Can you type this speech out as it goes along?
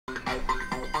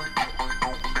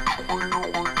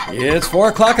It's 4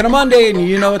 o'clock on a Monday, and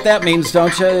you know what that means,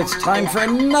 don't you? It's time for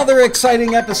another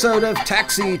exciting episode of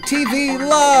Taxi TV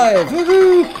Live.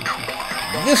 Woohoo!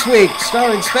 This week,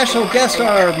 starring special guest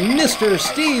star Mr.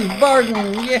 Steve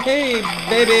Barden. Yay,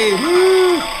 baby!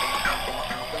 Woo!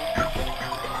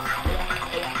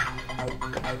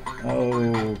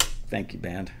 Oh, thank you,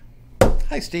 band.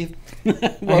 Hi, Steve.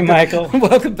 Hey, Michael.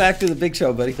 Welcome back to the big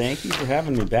show, buddy. Thank you for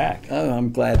having me back. Oh,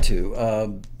 I'm glad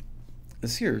to.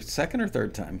 This is your second or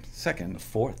third time? Second.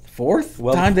 Fourth?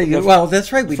 Well, time that you, well,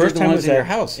 that's right. We first did the time ones was at your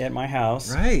house. At my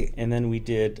house. Right. And then we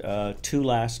did 2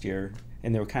 last year,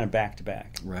 and they were kind of back to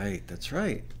back. Right. That's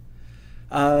right.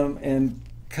 And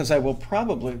because I will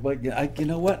probably, you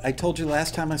know what? I told you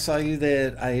last time I saw you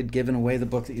that I had given away the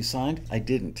book that you signed. I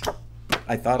didn't.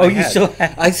 I thought I had. You still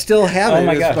have? I still have it. Oh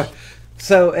my gosh.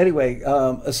 So anyway,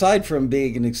 aside from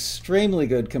being an extremely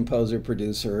good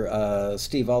composer-producer,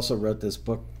 Steve also wrote this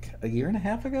book a year and a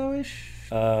half ago-ish?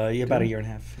 About a year and a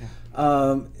half.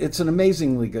 Yeah. It's an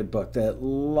amazingly good book that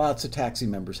lots of Taxi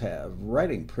members have.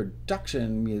 Writing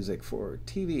production music for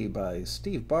TV by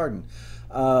Steve Barden.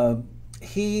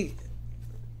 He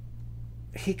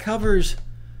covers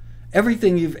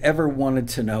everything you've ever wanted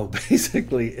to know,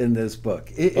 basically, in this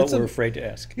book. But we're afraid to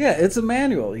ask. Yeah, it's a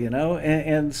manual, you know.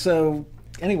 And so,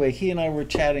 anyway, he and I were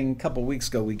chatting a couple weeks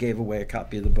ago. We gave away a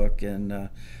copy of the book, and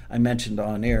I mentioned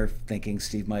on air, thinking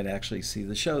Steve might actually see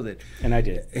the show, that and I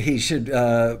did. He should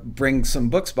bring some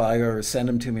books by or send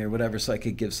them to me or whatever so I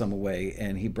could give some away.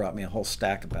 And he brought me a whole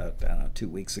stack about, I don't know, 2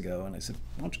 weeks ago. And I said,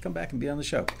 why don't you come back and be on the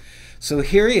show? So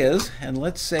here he is. And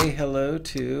let's say hello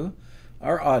to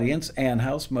our audience: Ann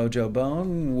House, Mojo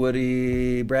Bone,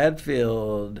 Woody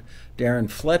Bradfield,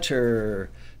 Darren Fletcher,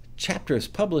 Chapters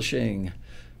Publishing.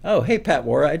 Oh, hey, Pat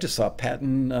Wara. I just saw Pat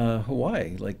in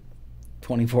Hawaii, like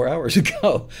 24 hours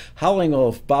ago. Howling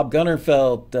Wolf, Bob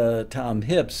Gunnerfeld, Tom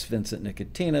Hips, Vincent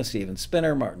Nicotina, Steven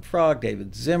Spinner, Martin Frog,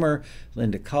 David Zimmer,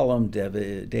 Linda Cullum,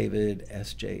 David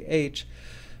SJH,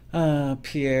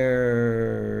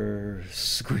 Pierre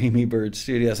Screamy Bird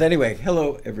Studios. Anyway,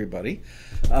 hello, everybody.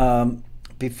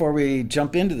 Before we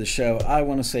jump into the show, I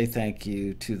want to say thank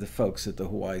you to the folks at the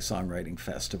Hawaii Songwriting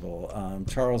Festival.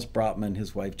 Charles Brotman,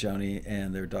 his wife Joni,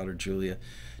 and their daughter Julia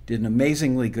did an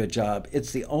amazingly good job.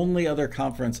 It's the only other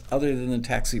conference other than the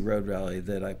Taxi Road Rally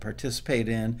that I participate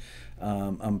in.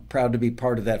 I'm proud to be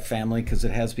part of that family because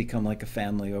it has become like a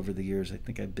family over the years. I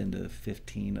think I've been to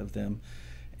 15 of them,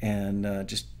 and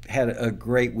just had a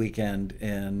great weekend.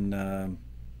 And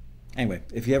anyway,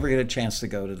 if you ever get a chance to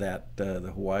go to that, the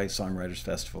Hawaii Songwriters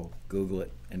Festival, Google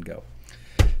it and go.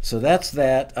 So that's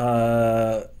that.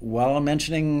 While I'm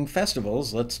mentioning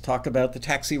festivals, let's talk about the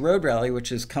Taxi Road Rally,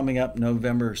 which is coming up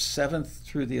November 7th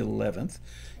through the 11th.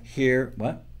 Here,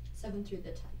 what? 7th through the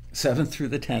 10th. 7th through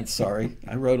the 10th, sorry.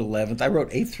 I wrote 11th. I wrote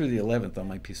 8th through the 11th on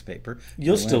my piece of paper.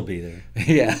 You'll still be there.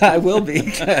 Yeah, I will be.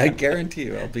 I guarantee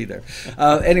you I'll be there.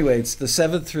 Anyway, it's the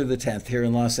 7th through the 10th here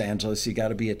in Los Angeles. You got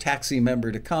to be a Taxi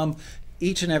member to come.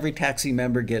 Each and every Taxi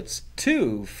member gets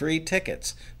 2 free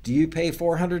tickets. Do you pay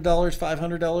 $400,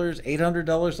 $500,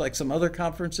 $800 like some other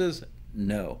conferences?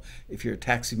 No. If you're a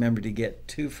Taxi member, to get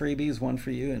 2 freebies, 1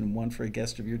 for you and 1 for a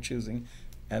guest of your choosing,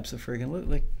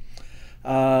 abso-friggin-lutely.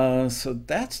 So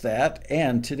that's that.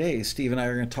 And today, Steve and I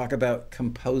are going to talk about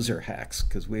composer hacks,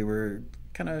 because we were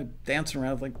kind of dancing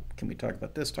around like, can we talk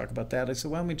about this, talk about that? I said,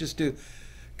 why don't we just do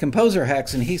composer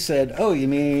hacks? And he said, oh, you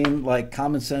mean like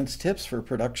common sense tips for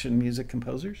production music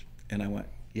composers? And I went,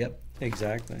 yep.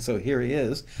 Exactly. So here he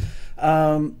is.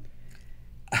 I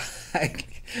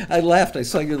laughed. I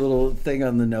saw your little thing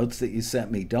on the notes that you sent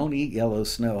me. Don't eat yellow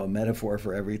snow, a metaphor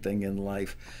for everything in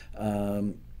life.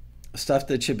 Stuff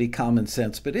that should be common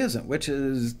sense but isn't, which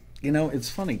is, you know, it's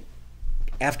funny.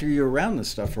 After you're around this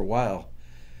stuff for a while,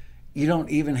 you don't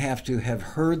even have to have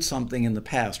heard something in the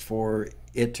past for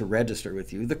it to register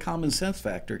with you. The common sense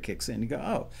factor kicks in. You go,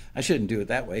 oh, I shouldn't do it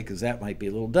that way because that might be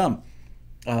a little dumb.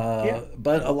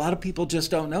 But a lot of people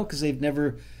just don't know because they've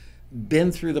never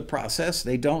been through the process.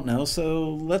 They don't know. So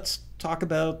let's talk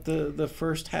about the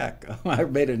first hack. I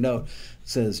made a note. It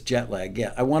says jet lag.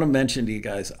 Yeah, I want to mention to you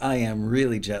guys, I am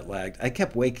really jet lagged. I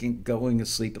kept going to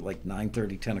sleep at like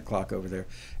 9:30, 10 o'clock over there,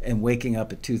 and waking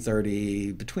up at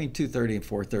 2:30, between 2:30 and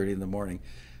 4:30 in the morning.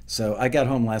 So I got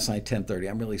home last night 10:30.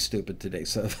 I'm really stupid today.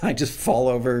 So if I just fall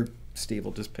over, Steve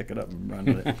will just pick it up and run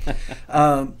with it.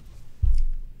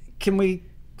 Can we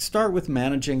start with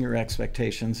managing your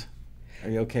expectations? Are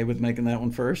you okay with making that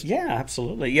one first? Yeah,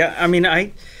 absolutely. Yeah, I mean,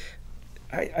 I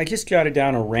just jotted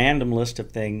down a random list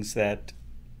of things that,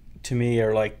 to me,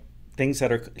 are like things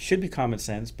that should be common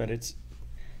sense, but it's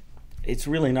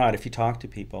really not if you talk to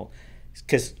people.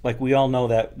 Because like we all know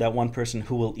that one person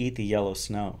who will eat the yellow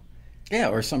snow. Yeah,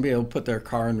 or somebody will put their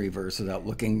car in reverse without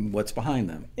looking what's behind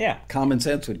them. Yeah. Common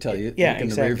sense would tell you, Yeah, look in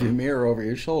exactly. the rearview mirror over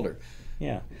your shoulder.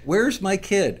 Yeah. Where's my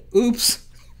kid? Oops.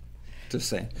 Just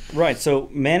saying. Right. So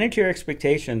manage your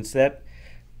expectations. That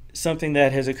something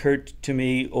that has occurred to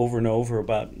me over and over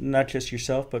about not just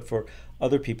yourself, but for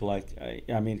other people.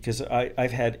 I mean, because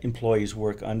I've had employees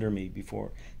work under me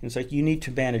before. And it's like you need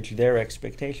to manage their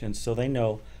expectations so they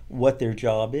know what their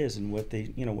job is and what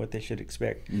they should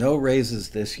expect. No raises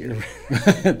this year.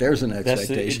 There's an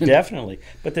expectation. Definitely.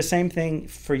 But the same thing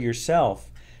for yourself.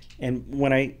 And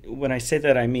when I say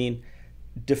that, I mean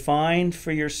define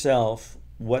for yourself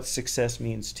what success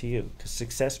means to you, because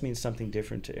success means something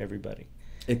different to everybody.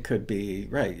 It could be,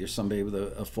 right, you're somebody with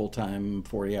a full-time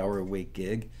 40-hour-a-week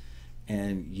gig,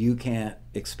 and you can't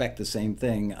expect the same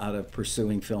thing out of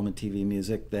pursuing film and TV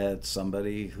music that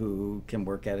somebody who can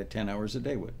work at it 10 hours a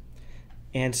day would.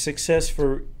 And success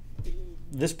for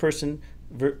this person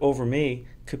over me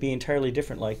could be entirely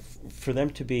different. Like for them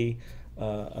to be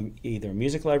either a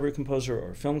music library composer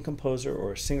or a film composer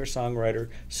or a singer-songwriter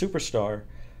superstar,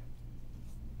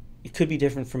 it could be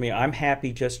different for me. I'm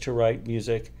happy just to write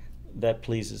music that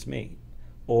pleases me,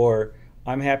 or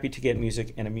I'm happy to get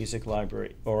music in a music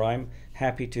library, or I'm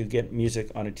happy to get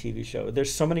music on a TV show.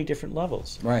 There's so many different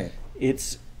levels. Right.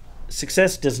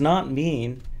 Success does not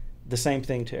mean the same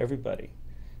thing to everybody.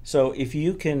 So if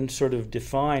you can sort of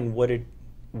define what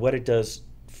it does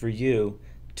for you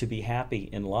to be happy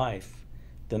in life,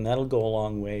 then that'll go a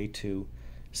long way to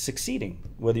succeeding,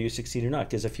 whether you succeed or not.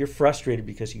 Because if you're frustrated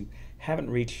because you haven't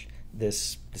reached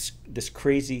this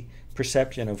crazy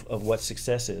perception of what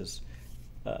success is,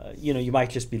 you might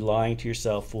just be lying to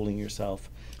yourself, fooling yourself.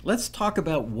 Let's talk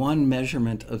about one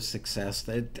measurement of success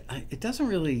that it doesn't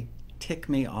really tick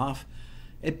me off.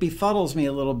 It befuddles me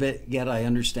a little bit, yet I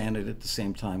understand it at the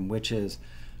same time, which is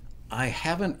I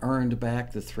haven't earned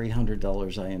back the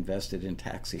 $300 I invested in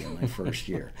Taxi in my first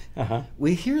year. Uh-huh.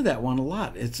 We hear that one a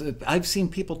lot. I've seen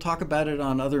people talk about it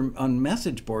on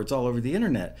message boards all over the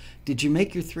internet. Did you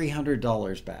make your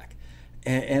 $300 back?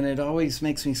 And it always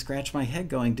makes me scratch my head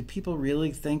going, do people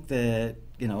really think that,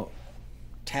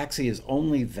 Taxi is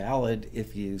only valid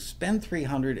if you spend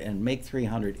 $300 and make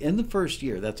 $300 in the first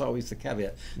year? That's always the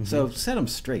caveat. Mm-hmm. So set them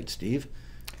straight, Steve.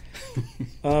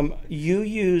 You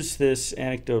use this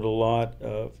anecdote a lot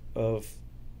of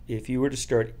if you were to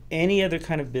start any other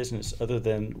kind of business other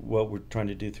than what we're trying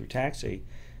to do through Taxi,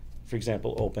 for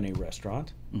example, open a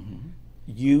restaurant, mm-hmm.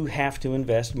 you have to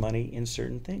invest money in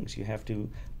certain things. You have to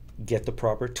get the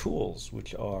proper tools,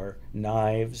 which are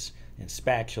knives and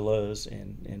spatulas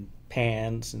and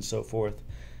pans and so forth.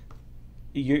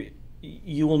 You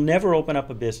will never open up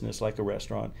a business like a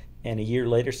restaurant and a year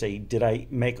later say, did I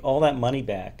make all that money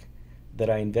back that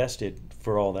I invested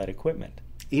for all that equipment?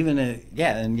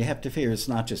 And you have to figure it's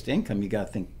not just income, you got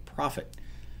to think profit.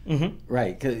 Mm-hmm.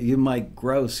 Right, because you might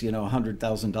gross,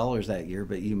 $100,000 that year,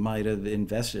 but you might have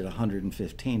invested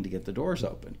 $115 to get the doors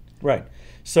open. Right.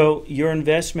 So your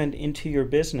investment into your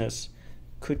business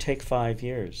could take 5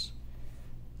 years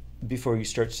before you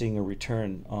start seeing a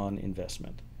return on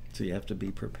investment. So you have to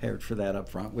be prepared for that up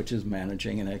front, which is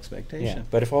managing an expectation. Yeah,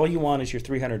 but if all you want is your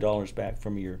 $300 back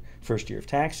from your first year of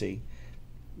Taxi,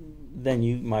 then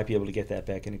you might be able to get that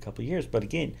back in a couple of years. But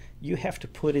again, you have to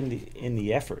put in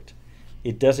the effort.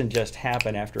 It doesn't just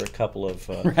happen after a couple of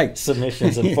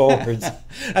submissions and forwards.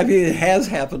 I mean, it has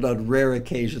happened on rare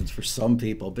occasions for some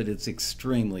people, but it's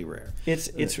extremely rare.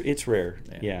 It's rare.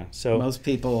 Yeah. So most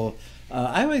people,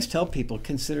 I always tell people,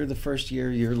 consider the first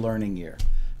year your learning year.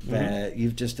 That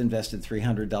you've just invested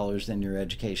 $300 in your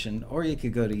education, or you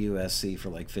could go to USC for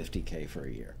like $50K for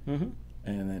a year, and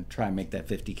then try and make that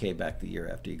 $50K back the year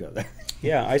after you go there.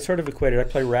 Yeah, I sort of equated. I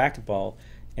play racquetball,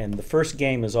 and the first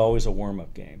game is always a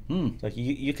warm-up game. Like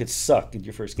you could suck at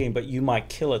your first game, but you might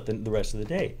kill it the rest of the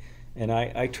day. And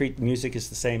I treat music as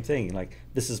the same thing. Like,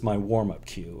 this is my warm-up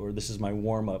cue, or this is my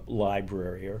warm-up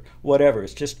library, or whatever.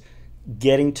 It's just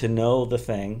getting to know the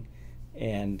thing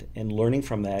and learning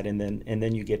from that, and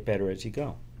then you get better as you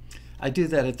go. I do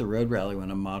that at the Road Rally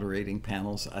when I'm moderating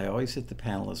panels. I always hit the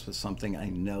panelists with something I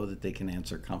know that they can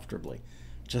answer comfortably,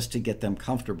 just to get them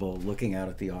comfortable looking out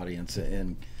at the audience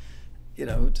and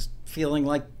just feeling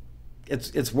like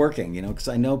it's working, because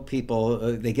I know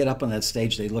people, they get up on that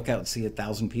stage, they look out and see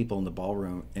 1,000 people in the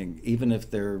ballroom, and even if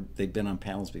they've been on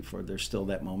panels before, there's still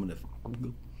that moment of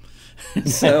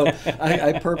so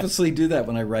I purposely do that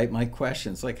when I write my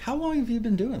questions. Like, how long have you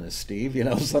been doing this, Steve?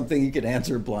 Something you could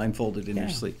answer blindfolded in your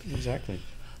sleep. Exactly.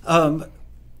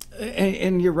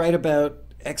 And you're right about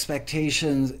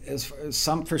expectations as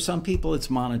for some people it's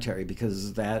monetary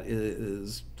because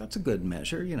that's a good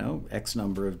measure, X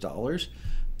number of dollars.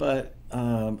 But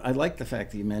I like the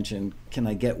fact that you mentioned, can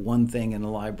I get one thing in the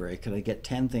library? Could I get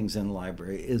 10 things in the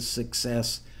library? Is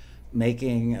success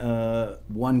making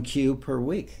one cue per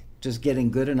week? Just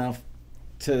getting good enough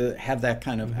to have that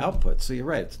kind of output. So you're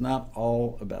right, it's not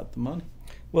all about the money.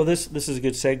 Well, this is a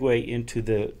good segue into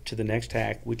the next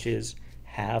hack, which is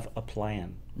have a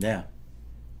plan. Yeah.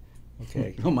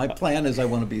 Okay. Well, my plan is I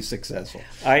want to be successful.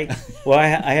 I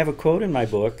have a quote in my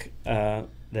book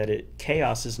that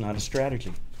chaos is not a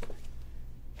strategy.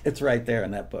 It's right there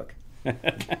in that book.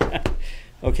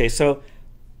 Okay, so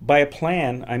by a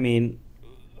plan, I mean,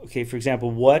 okay, for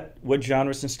example, what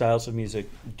genres and styles of music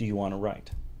do you want to write?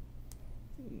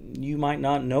 You might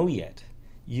not know yet.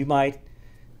 You might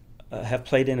have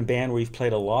played in a band where you've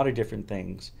played a lot of different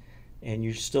things, and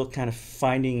you're still kind of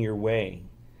finding your way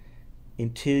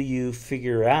until you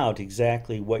figure out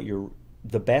exactly what you're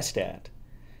the best at.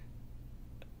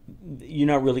 You're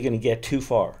not really going to get too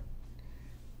far.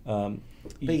 But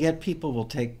yet people will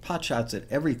take pot shots at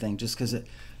everything just because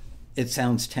it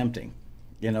sounds tempting.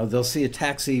 They'll see a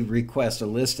taxi request, a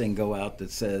listing go out that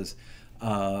says,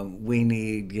 we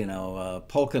need,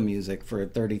 polka music for a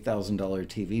 $30,000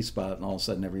 TV spot, and all of a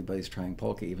sudden everybody's trying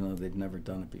polka, even though they've never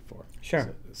done it before.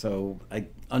 Sure. So I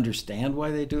understand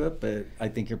why they do it, but I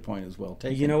think your point is well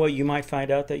taken. You know what? You might find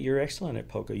out that you're excellent at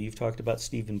polka. You've talked about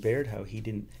Stephen Baird, how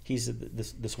he's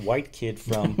this white kid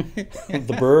from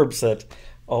the burbs that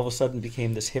all of a sudden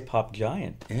became this hip hop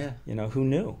giant. Yeah. Who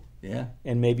knew? Yeah.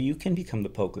 And maybe you can become the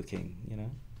polka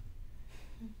king.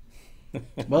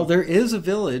 Well, there is a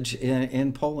village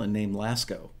in Poland named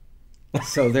Lasko.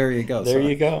 So there you go. There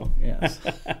you go. Yes.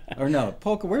 Or no,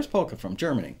 polka. Where's polka from?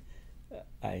 Germany.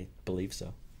 I believe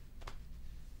so.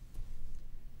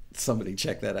 Somebody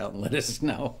check that out and let us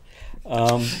know.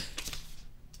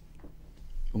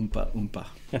 Oompa.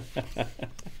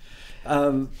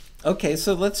 Okay,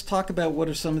 so let's talk about what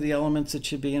are some of the elements that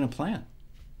should be in a plan.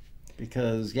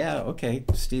 Because,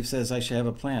 Steve says I should have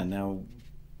a plan. Now,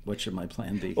 what should my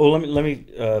plan be? Oh, let me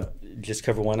just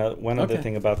cover one other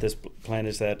thing about this plan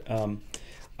is that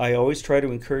I always try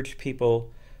to encourage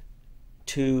people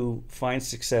to find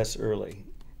success early.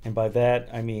 And by that,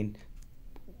 I mean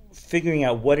figuring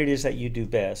out what it is that you do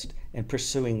best and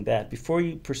pursuing that before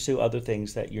you pursue other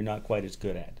things that you're not quite as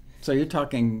good at. So you're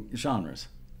talking genres?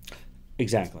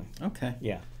 Exactly. Okay.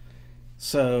 Yeah.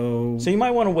 So you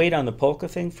might want to wait on the polka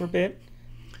thing for a bit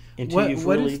until you've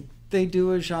really... What if they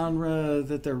do a genre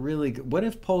that they're really good? What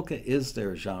if polka is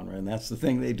their genre and that's the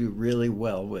thing they do really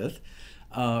well with,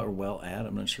 or well at?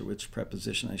 I'm not sure which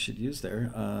preposition I should use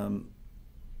there.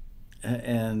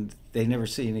 And they never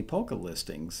see any polka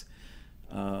listings.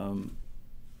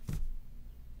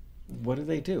 What do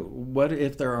they do? What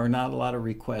if there are not a lot of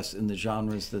requests in the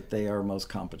genres that they are most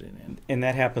competent in? And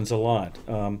that happens a lot.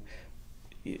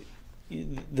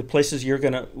 The places you're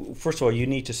going to... First of all, you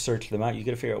need to search them out. You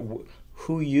got to figure out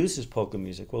who uses polka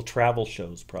music. Well, travel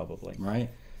shows probably. Right.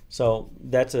 So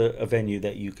that's a venue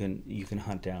that you can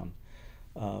hunt down.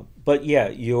 But yeah,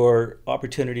 your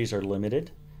opportunities are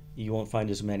limited. You won't find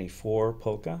as many for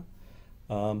polka.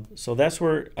 So that's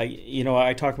where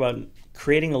I talk about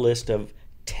creating a list of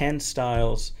 10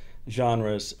 styles,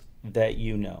 genres that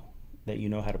you know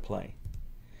how to play.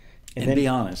 And then be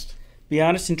honest. Be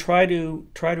honest and try to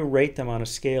rate them on a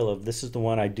scale of this is the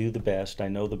one I do the best, I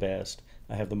know the best,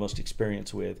 I have the most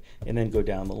experience with, and then go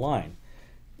down the line.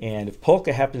 And if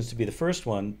polka happens to be the first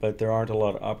one, but there aren't a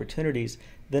lot of opportunities,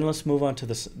 then let's move on to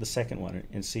the second one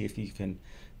and see if you can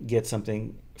get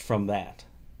something from that.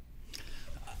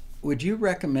 Would you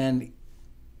recommend,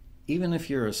 even if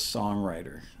you're a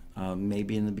songwriter,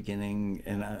 maybe in the beginning,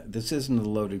 and this isn't a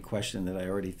loaded question that I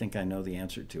already think I know the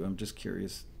answer to, I'm just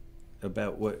curious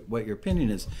about what your opinion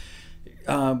is.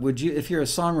 Would you, if you're a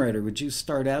songwriter, would you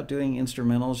start out doing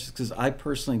instrumentals? Because I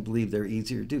personally believe they're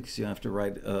easier to do because you don't have to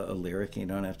write a lyric, and you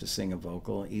don't have to sing a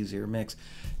vocal, easier mix.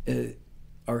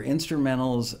 Are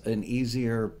instrumentals an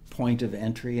easier point of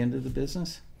entry into the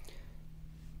business?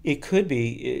 It could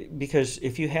be, because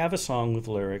if you have a song with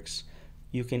lyrics,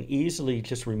 you can easily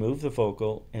just remove the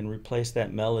vocal and replace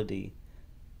that melody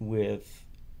with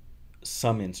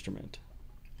some instrument.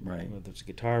 Right. Whether it's a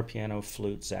guitar, piano,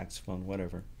 flute, saxophone,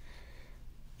 whatever.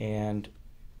 And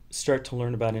start to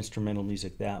learn about instrumental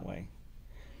music that way.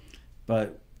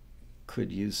 But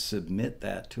could you submit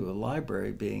that to a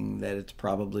library, being that it's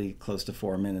probably close to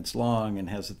 4 minutes long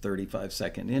and has a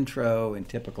 35-second intro and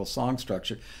typical song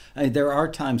structure? I mean, there are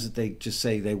times that they just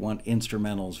say they want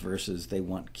instrumentals versus they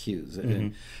want cues. Mm-hmm.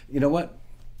 And you know what?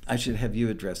 I should have you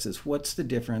address this. What's the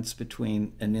difference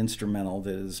between an instrumental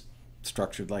that is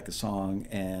structured like a song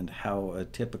and how a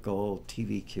typical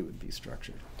TV cue would be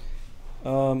structured?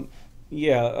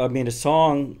 Yeah, I mean, a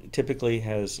song typically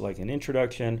has like an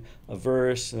introduction, a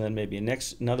verse, and then maybe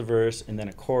another verse, and then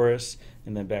a chorus,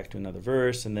 and then back to another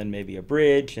verse, and then maybe a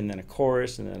bridge, and then a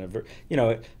chorus, and then a verse. You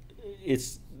know,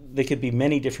 it's they could be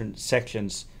many different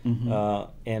sections, and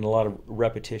a lot of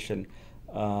repetition.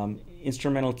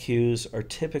 Instrumental cues are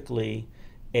typically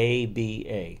A, B,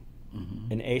 A.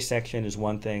 An A section is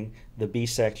one thing. The B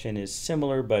section is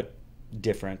similar but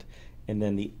different, and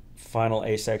then the final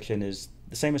A section is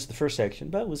the same as the first section,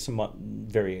 but with some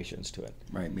variations to it.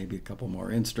 Right, maybe a couple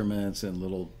more instruments and a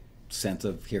little sense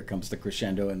of here comes the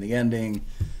crescendo and the ending.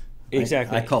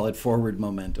 Exactly. I call it forward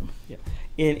momentum. Yeah.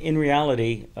 In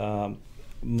reality,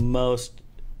 most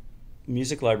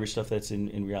music library stuff that's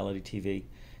in reality TV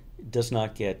does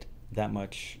not get that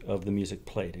much of the music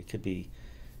played. It could be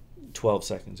 12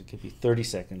 seconds. It could be 30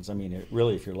 seconds. I mean,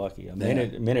 really, if you're lucky, a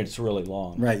minute's really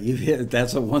long. Right. You've hit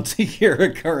that's a once a year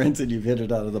occurrence, and you've hit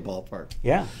it out of the ballpark.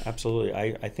 Yeah, absolutely.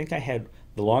 I think I had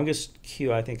the longest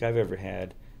cue I think I've ever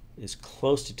had is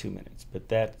close to 2 minutes,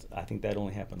 but I think that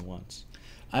only happened once.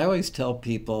 I always tell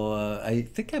people, I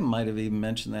think I might have even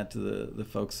mentioned that to the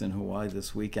folks in Hawaii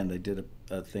this weekend. I did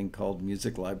a thing called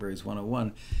Music Libraries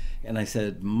 101. And I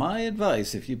said, my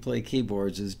advice if you play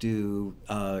keyboards is do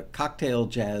cocktail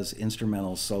jazz,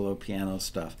 instrumental, solo piano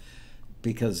stuff,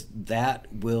 because that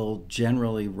will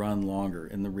generally run longer.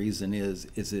 And the reason is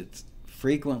it's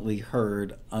frequently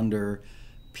heard under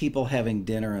people having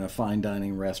dinner in a fine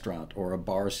dining restaurant or a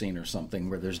bar scene or something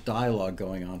where there's dialogue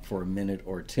going on for a minute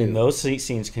or two. And those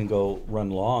scenes can run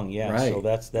long, yeah. Right. So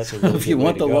that's a really if you good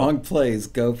want way the to go. long plays,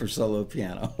 go for solo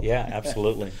piano. Yeah,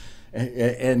 absolutely.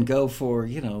 And go for,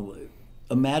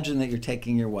 imagine that you're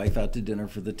taking your wife out to dinner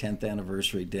for the 10th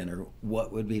anniversary dinner.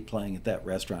 What would be playing at that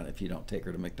restaurant if you don't take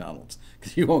her to McDonald's?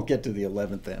 Because you won't get to the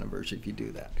 11th anniversary if you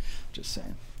do that. Just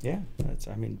saying. Yeah,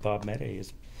 Bob Mette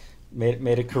has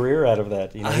made a career out of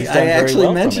that. He's done I very actually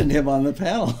well mentioned him on the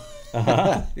panel.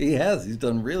 Uh-huh. He has. He's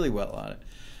done really well on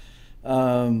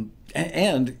it.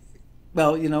 And,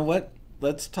 well, you know what?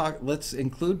 Let's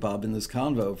include Bob in this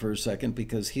convo for a second,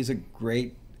 because he's a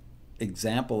great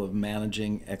example of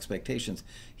managing expectations.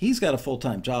 He's got a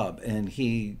full-time job and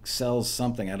he sells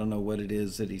something. I don't know what it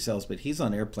is that he sells, but he's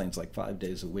on airplanes like 5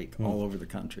 days a week all over the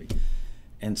country.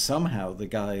 And somehow the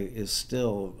guy is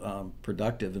still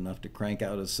productive enough to crank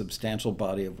out a substantial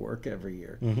body of work every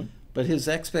year. But his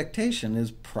expectation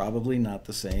is probably not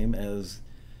the same as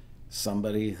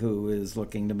somebody who is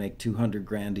looking to make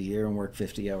 $200,000 a year and work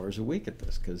 50 hours a week at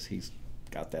this, because he's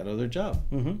got that other job.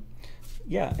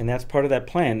 Yeah, and that's part of that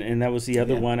plan. And that was the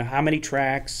other one. How many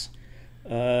tracks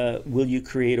will you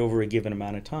create over a given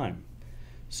amount of time?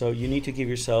 So you need to give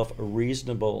yourself a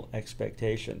reasonable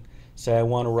expectation. Say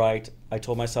I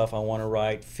told myself I want to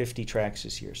write 50 tracks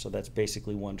this year, so that's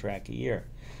basically 1 track a year.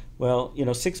 Well,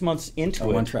 6 months into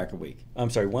it... 1 track a week.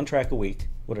 I'm sorry, 1 track a week.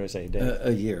 What did I say, a day?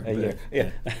 A year. A year, yeah.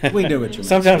 We knew what you meant.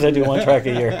 Sometimes I do 1 track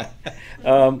a year.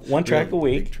 1 track a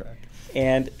week. Big track.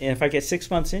 And if I get 6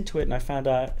 months into it and I find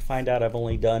out I've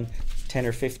only done 10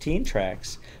 or 15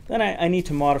 tracks, then I need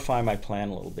to modify my plan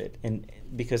a little bit, and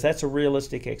because that's a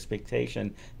realistic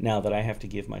expectation now that I have to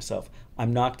give myself.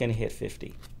 I'm not going to hit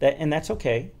 50, and that's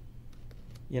okay.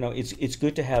 It's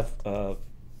good to have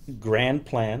grand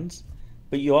plans,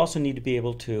 but you also need to be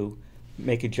able to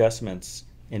make adjustments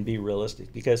and be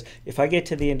realistic. Because if I get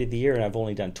to the end of the year and I've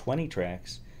only done 20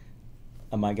 tracks,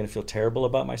 am I going to feel terrible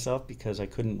about myself because I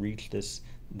couldn't reach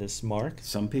this mark?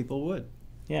 Some people would.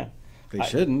 Yeah. They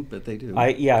shouldn't, but they do.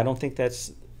 I don't think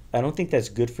that's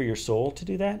good for your soul to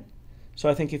do that. So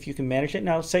I think if you can manage it,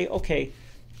 now say, okay,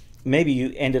 maybe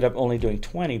you ended up only doing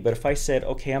 20, but if I said,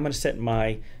 okay, I'm going to set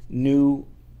my new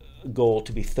goal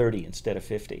to be 30 instead of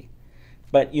 50,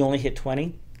 but you only hit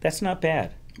 20, that's not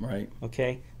bad. Right.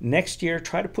 Okay. Next year,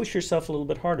 try to push yourself a little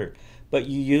bit harder, but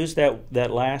you use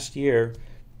that last year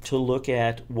to look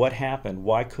at what happened.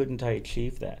 Why couldn't I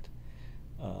achieve that?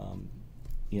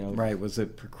 Right. Was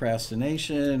it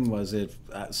procrastination? Was it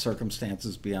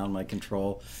circumstances beyond my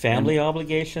control? Family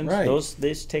obligations. Right.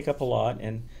 These take up a lot,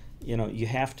 and you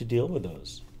have to deal with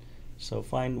those. So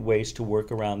find ways to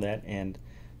work around that and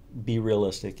be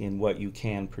realistic in what you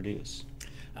can produce.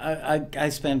 I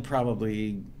spend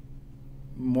probably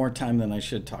more time than I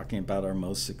should talking about our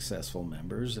most successful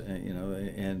members,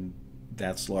 and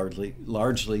that's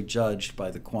largely judged by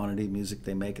the quantity of music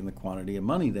they make and the quantity of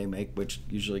money they make, which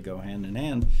usually go hand in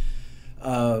hand.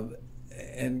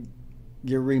 And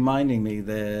you're reminding me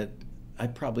that I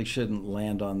probably shouldn't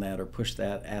land on that or push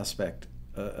that aspect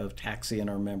of Taxi and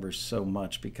our members so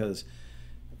much, because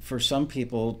for some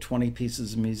people 20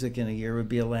 pieces of music in a year would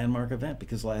be a landmark event,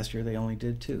 because last year they only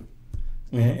did 2.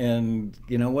 And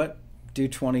you know what, do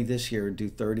 20 this year, do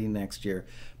 30 next year.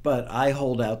 But I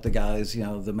hold out the guys,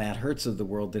 the Matt Hertz of the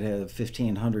world that have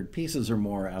 1,500 pieces or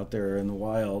more out there in the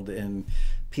wild, and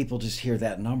people just hear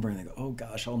that number and they go, oh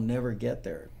gosh, I'll never get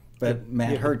there. But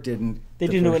Matt Hurt didn't. They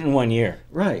didn't do it in 1 year.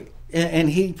 Right. And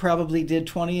he probably did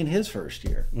 20 in his first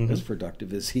year, as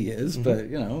productive as he is, but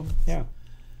Yeah.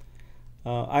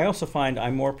 I also find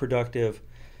I'm more productive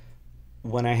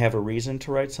when I have a reason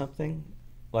to write something.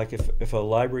 Like if a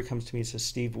library comes to me and says,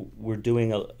 Steve, we're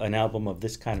doing an album of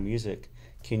this kind of music,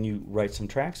 can you write some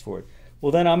tracks for it?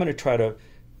 Well, then I'm going to try to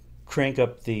crank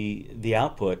up the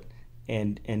output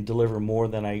and deliver more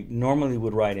than I normally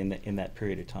would write in that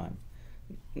period of time.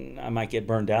 I might get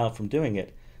burned out from doing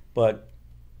it, but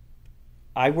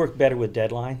I work better with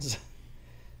deadlines.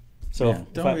 So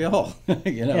don't we all?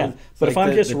 Yeah. But if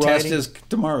I'm just the writing, test is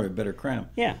tomorrow, better cram.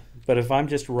 Yeah. But if I'm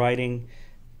just writing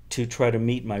to try to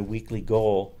meet my weekly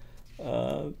goal,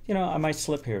 I might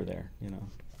slip here or there.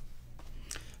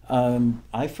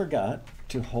 I forgot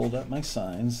to hold up my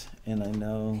signs, and I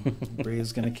know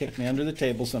Bria's going to kick me under the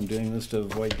table, so I'm doing this to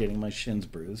avoid getting my shins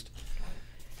bruised.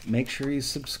 Make sure you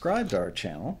subscribe to our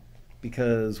channel,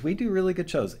 because we do really good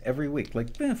shows every week,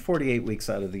 like 48 weeks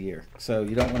out of the year. So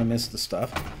you don't want to miss the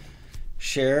stuff.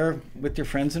 Share with your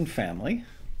friends and family.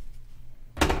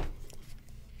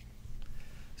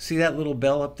 See that little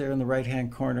bell up there in the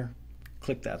right-hand corner?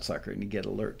 Click that sucker and you get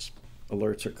alerts.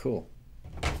 Alerts are cool.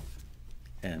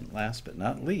 And last but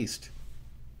not least,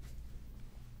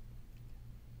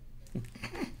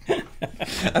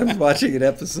 I was watching an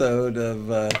episode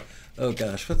of,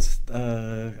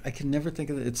 I can never think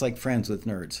of it. It's like Friends with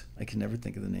Nerds. I can never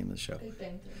think of the name of the show. Big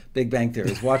Bang Theory. Big Bang Theory.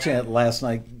 I was watching it last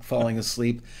night, falling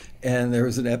asleep, and there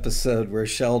was an episode where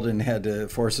Sheldon had to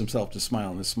force himself to smile,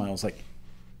 and his smile was like,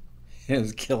 it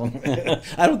was killing me.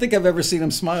 I don't think I've ever seen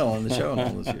him smile on the show in all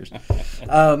those years.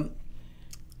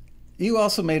 You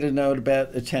also made a note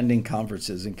about attending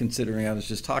conferences, and considering I was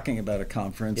just talking about a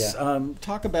conference,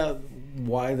 talk about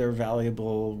why they're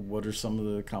valuable, what are some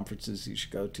of the conferences you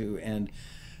should go to, and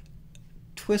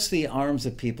twist the arms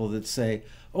of people that say,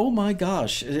 oh my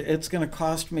gosh, it's going to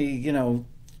cost me,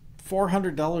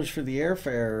 $400 for the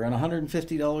airfare and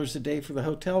 $150 a day for the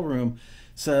hotel room.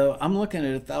 So I'm looking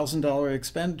at $1,000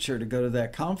 expenditure to go to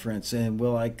that conference, and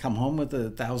will I come home with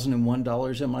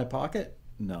 $1,001 in my pocket?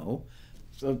 No.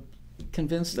 So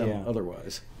convince them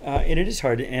otherwise. And it is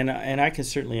hard, and I can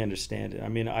certainly understand it. I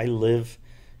mean, I live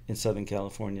in Southern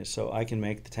California, so I can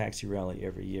make the Taxi Rally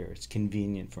every year. It's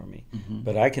convenient for me.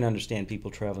 But I can understand people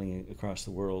traveling across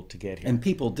the world to get here. And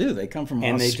people do. They come from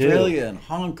Australia and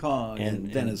Hong Kong and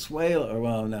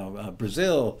Venezuela.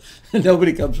 Brazil.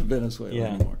 Nobody comes from Venezuela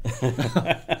anymore.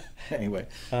 Anyway.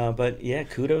 But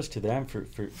kudos to them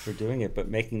for doing it, but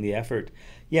making the effort.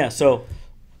 Yeah, so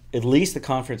at least the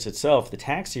conference itself, the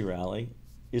Taxi Rally,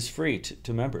 is free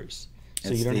to members.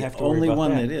 So you don't have to worry about that. It's the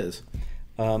only one that is.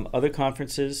 Other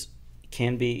conferences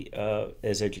can be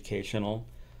as educational.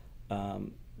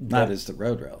 Not as the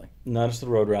Road Rally. Not as the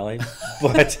Road Rally,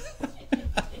 but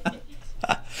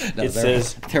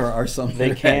there are some they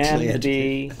that can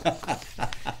be.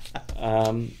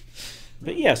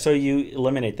 But so you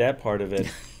eliminate that part of it.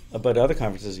 But other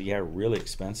conferences, are really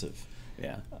expensive.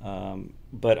 Yeah.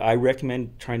 But I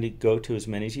recommend trying to go to as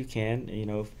many as you can.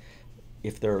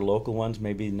 If there are local ones,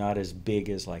 maybe not as big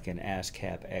as like an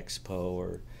ASCAP Expo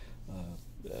or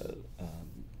the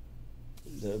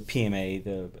PMA,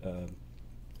 the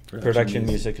Production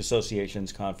Music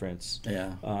Association's conference.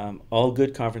 Yeah. All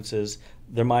good conferences.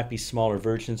 There might be smaller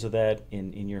versions of that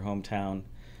in your hometown.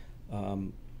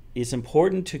 It's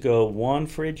important to go, one,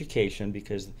 for education,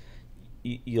 because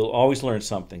you'll always learn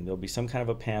something. There'll be some kind of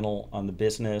a panel on the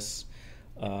business,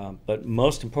 but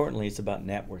most importantly, it's about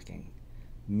networking.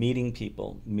 Meeting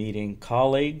people, meeting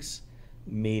colleagues,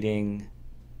 meeting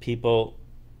people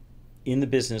in the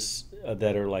business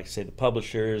that are like, say, the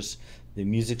publishers, the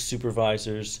music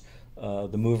supervisors,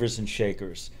 the movers and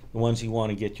shakers, the ones you want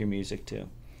to get your music to.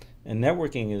 And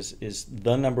networking is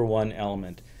the number one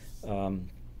element,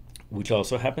 which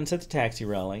also happens at the Taxi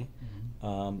Rally.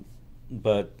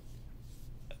 But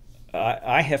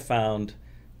I have found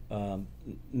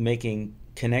making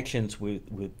connections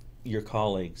with your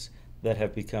colleagues that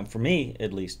have become, for me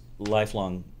at least,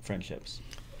 lifelong friendships.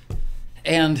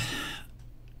 And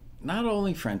not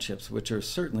only friendships, which are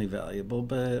certainly valuable,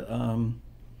 but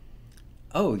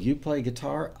you play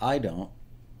guitar, I don't.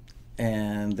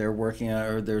 and they're working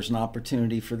or there's an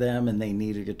opportunity for them and they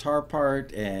need a guitar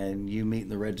part, and you meet in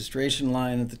the registration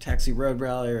line at the Taxi Road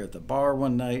Rally or at the bar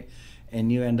one night,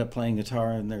 and you end up playing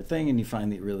guitar in their thing, and you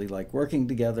find that you really like working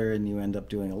together, and you end up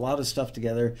doing a lot of stuff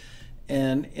together.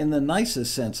 And in the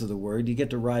nicest sense of the word, you get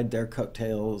to ride their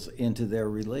coattails into their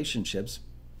relationships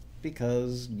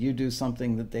because you do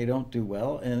something that they don't do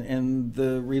well, and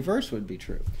the reverse would be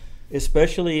true.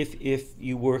 Especially if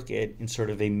you work in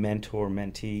sort of a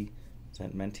mentor-mentee, is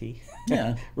that mentee?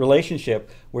 Yeah.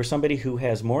 relationship, where somebody who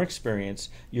has more experience,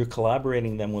 you're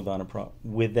collaborating them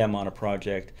with them on a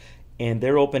project, and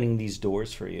they're opening these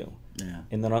doors for you. Yeah.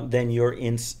 And then you're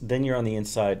on the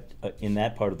inside in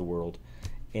that part of the world,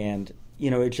 and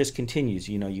it just continues.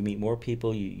 You meet more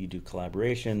people, you do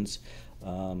collaborations.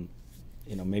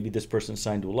 Maybe this person's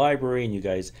signed to a library, and you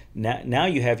guys now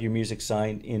you have your music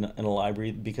signed in a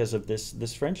library because of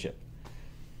this friendship.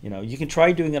 You can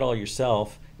try doing it all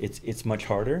yourself. It's much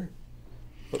harder.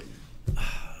 God,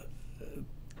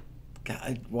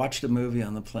 I watched a movie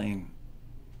on the plane.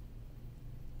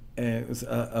 It was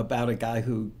about a guy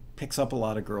who picks up a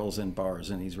lot of girls in bars,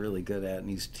 and he's really good at it, and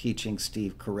he's teaching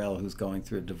Steve Carell, who's going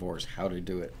through a divorce, how to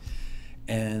do it.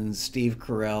 And Steve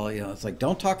Carell, it's like,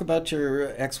 don't talk about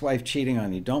your ex-wife cheating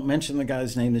on you. Don't mention the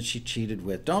guy's name that she cheated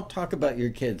with. Don't talk about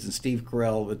your kids. And Steve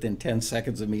Carell, within 10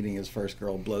 seconds of meeting his first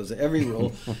girl, blows every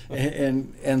rule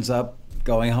and ends up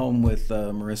going home with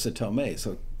Marissa Tomei.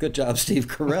 So good job, Steve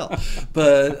Carell.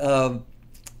 But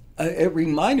it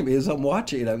reminded me, as I'm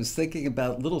watching it, I was thinking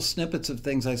about little snippets of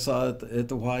things I saw at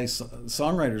the Y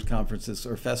Songwriters Conference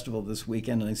or festival this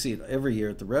weekend, and I see it every year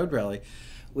at the Road Rally,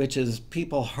 which is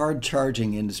people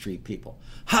hard-charging industry people.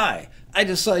 Hi, I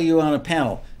just saw you on a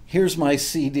panel. Here's my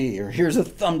CD, or here's a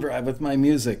thumb drive with my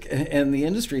music. And the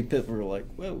industry people are like,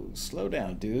 whoa, slow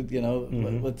down, dude.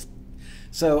 Let's.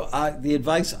 So the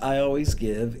advice I always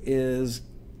give is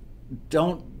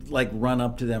don't run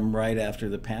up to them right after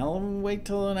the panel and wait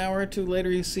till an hour or two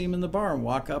later you see them in the bar and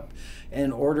walk up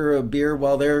and order a beer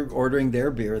while they're ordering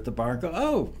their beer at the bar and go,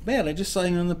 oh, man, I just saw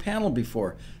you on the panel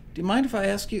before. Do you mind if I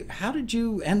ask you, how did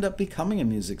you end up becoming a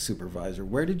music supervisor?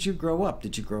 Where did you grow up?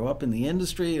 Did you grow up in the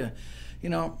industry?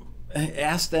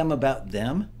 Ask them about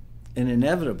them, and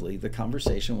inevitably the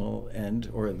conversation will end,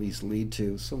 or at least lead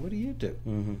to, so what do you do?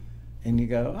 Mm-hmm. And you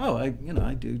go, oh, I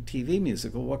do TV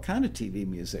music. Well, what kind of TV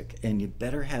music? And you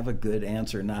better have a good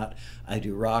answer, not I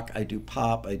do rock, I do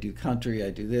pop, I do country,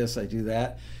 I do this, I do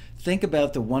that. Think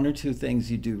about the one or two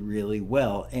things you do really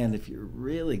well, and if you're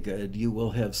really good, you will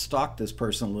have stalked this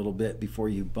person a little bit before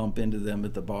you bump into them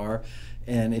at the bar.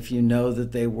 And if you know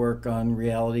that they work on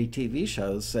reality TV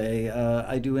shows, say,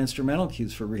 I do instrumental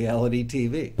cues for reality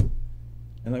TV.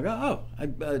 And they go, oh,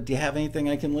 do you have anything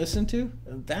I can listen to?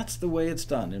 That's the way it's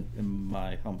done, in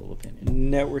my humble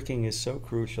opinion. Networking is so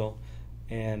crucial,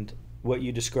 and what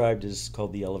you described is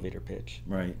called the elevator pitch.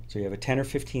 Right. So you have a 10 or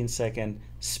 15 second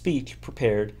speech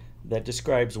prepared that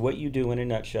describes what you do in a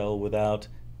nutshell without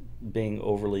being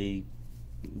overly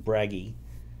braggy.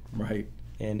 Right.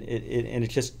 And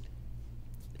it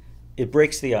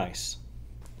breaks the ice.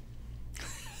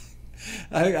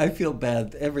 I feel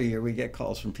bad. Every year we get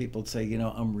calls from people that say,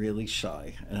 I'm really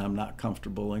shy and I'm not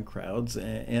comfortable in crowds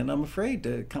and I'm afraid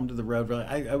to come to the Road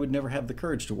Rally. I would never have the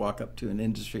courage to walk up to an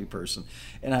industry person.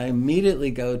 And I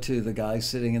immediately go to the guy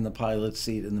sitting in the pilot's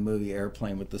seat in the movie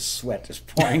Airplane with the sweat just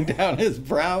pouring down his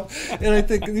brow. And I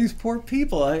think, these poor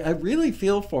people, I really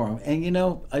feel for them. And,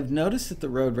 I've noticed at the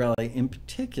Road Rally in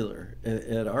particular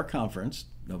at our conference,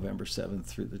 November 7th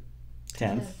through the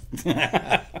 10th.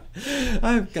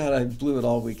 I blew it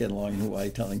all weekend long in Hawaii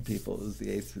telling people it was the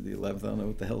 8th through the 11th. I don't know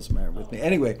what the hell's the matter with me.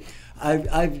 Anyway,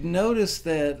 I've noticed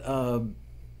that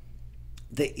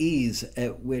the ease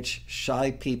at which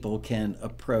shy people can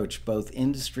approach both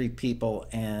industry people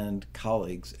and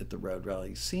colleagues at the Road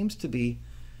Rally seems to be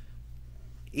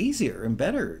easier and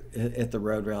better at the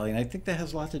Road Rally. And I think that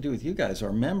has a lot to do with you guys,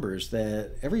 our members,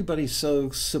 that everybody's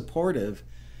so supportive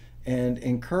and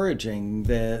encouraging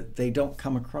that they don't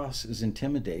come across as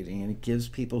intimidating, and it gives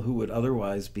people who would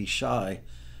otherwise be shy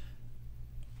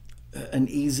an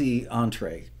easy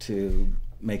entree to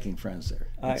making friends there.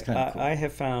 It's kind of cool. I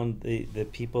have found the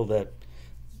people that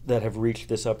have reached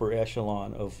this upper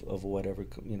echelon of whatever,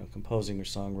 composing or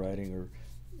songwriting or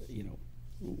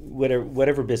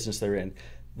whatever business they're in,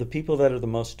 the people that are the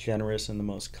most generous and the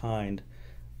most kind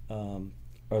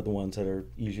are the ones that are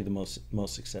usually the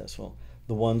most successful.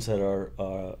 The ones that are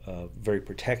very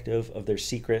protective of their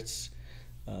secrets,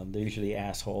 they're usually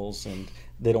assholes and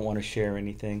they don't want to share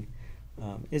anything.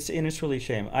 It's really a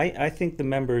shame. I think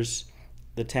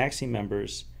the Taxi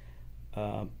members,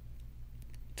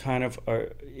 kind of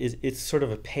it's sort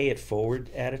of a pay it forward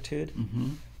attitude.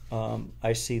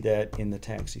 I see that in the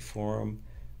taxi forum.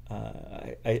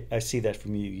 I see that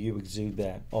from you. You exude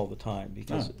that all the time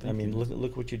because I mean,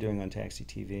 look what you're doing on Taxi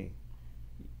TV.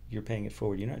 You're paying it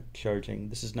forward. You're not charging.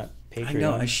 This is not Patreon. I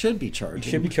know. I should be charging. You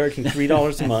should be charging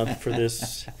 $3 a month for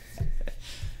this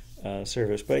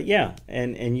service. But yeah,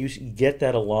 and you get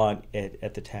that a lot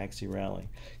at the taxi rally.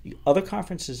 Other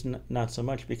conferences, not so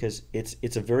much because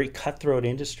it's a very cutthroat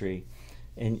industry,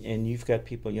 and you've got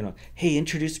people, hey,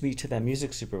 introduce me to that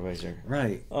music supervisor.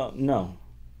 Right. No,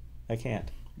 I can't.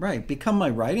 Right. Become my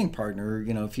writing partner,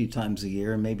 a few times a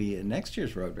year, and maybe at next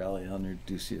year's road rally, I'll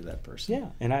introduce you to that person. Yeah,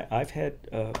 and I've had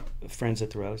friends at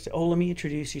the rally say, "Oh, let me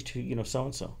introduce you to so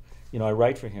and so." I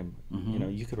write for him.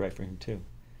 You could write for him too.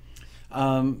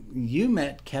 You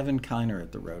met Kevin Kiner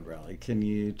at the road rally. Can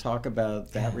you talk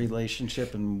about that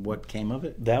relationship and what came of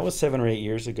it? That was 7 or 8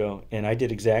 years ago, and I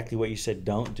did exactly what you said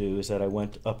don't do, is that I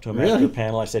went up to him after the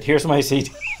panel. I said, "Here's my CD."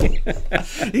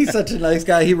 He's such a nice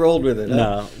guy. He rolled with it. Huh?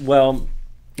 No, well,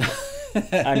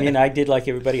 I mean, I did like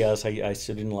everybody else. I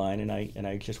stood in line, and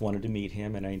I just wanted to meet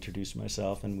him, and I introduced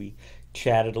myself, and we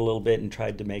chatted a little bit and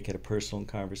tried to make it a personal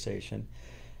conversation.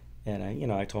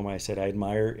 And I told him, I said, I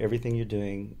admire everything you're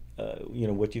doing,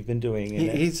 what you've been doing.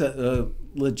 And he's a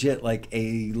legit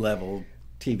A-level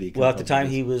TV. Well, at the time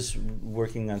he was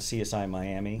working on CSI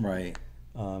Miami, right?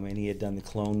 And he had done the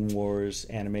Clone Wars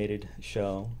animated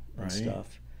show and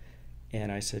stuff. And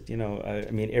I said,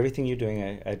 I mean, everything you're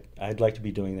doing, I'd like to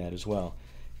be doing that as well.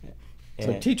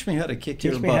 So teach me how to kick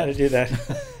your butt. Teach me how to do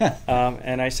that.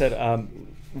 And I said,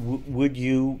 would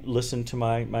you listen to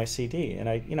my CD? And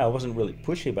I wasn't really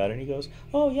pushy about it. And he goes,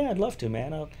 oh, yeah, I'd love to,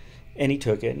 man. And he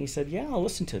took it, and he said, yeah, I'll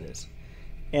listen to this.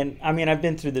 And, I mean, I've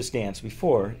been through this dance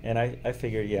before, and I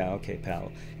figured, yeah, okay,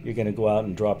 pal, you're going to go out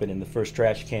and drop it in the first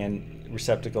trash can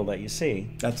receptacle that you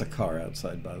see. That's a car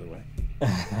outside, by the way.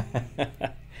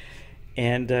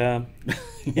 And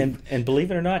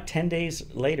believe it or not, 10 days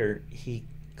later, he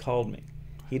called me.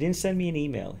 He didn't send me an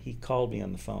email. He called me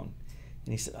on the phone.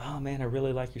 And he said, oh, man, I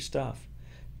really like your stuff.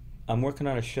 I'm working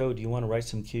on a show. Do you want to write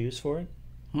some cues for it?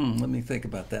 Let me think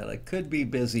about that. I could be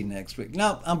busy next week.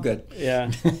 No, I'm good.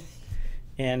 Yeah.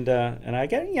 And I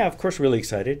got, of course, really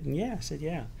excited. And I said,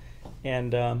 yeah.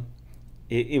 And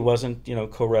it wasn't,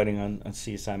 co-writing on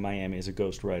CSI Miami as a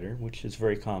ghostwriter, which is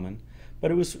very common.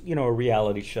 But it was, a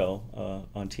reality show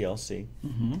on TLC,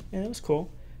 and it was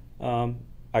cool.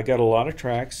 I got a lot of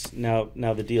tracks. Now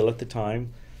the deal at the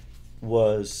time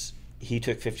was he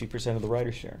took 50% of the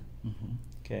writer share.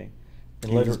 Okay,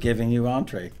 and he was giving you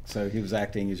entree, so he was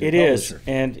acting as your publisher. It is,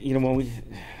 and when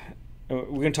we're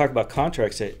going to talk about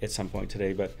contracts at some point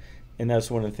today, and that's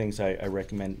one of the things I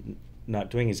recommend not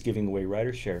doing is giving away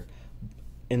writer share,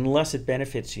 unless it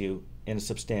benefits you in a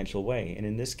substantial way. And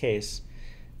in this case,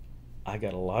 I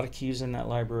got a lot of cues in that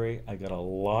library. I got a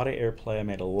lot of airplay. I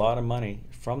made a lot of money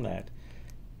from that.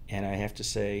 And I have to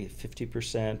say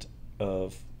 50%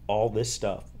 of all this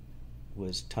stuff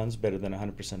was tons better than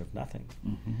 100% of nothing.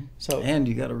 So, and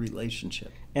you got a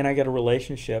relationship. And I got a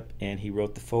relationship, and he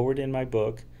wrote the foreword in my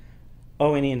book.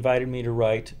 Oh, and he invited me to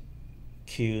write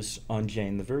cues on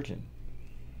Jane the Virgin.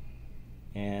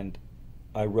 And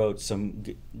I wrote some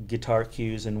guitar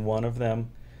cues, and one of them,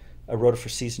 I wrote it for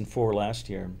season 4 last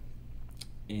year.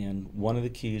 And one of the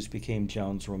cues became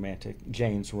Jane's romantic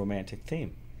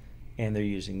theme, and they're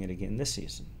using it again this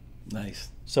season. Nice.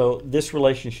 So this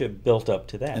relationship built up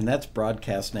to that, and that's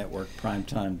broadcast network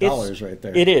primetime dollars right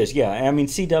there. It is, yeah. I mean,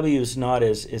 CW is not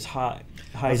as high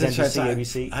as NBC,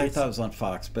 ABC. I thought it was on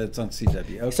Fox, but it's on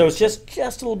CW. Okay, so it's just a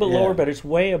little bit lower, but it's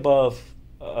way above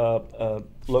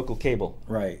local cable.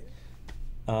 Right.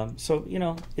 So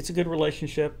it's a good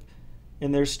relationship,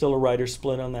 and there's still a writer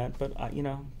split on that, but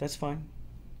that's fine.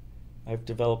 I've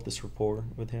developed this rapport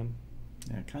with him.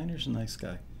 Yeah, Kiner's a nice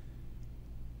guy.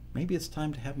 Maybe it's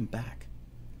time to have him back.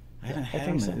 I haven't had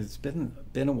him. So. It's been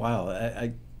a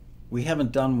while. We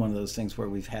haven't done one of those things where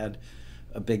we've had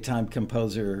a big time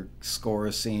composer score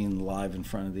a scene live in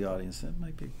front of the audience. That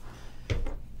might be.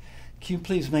 Can you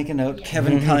please make a note,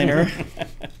 Kevin Kiner?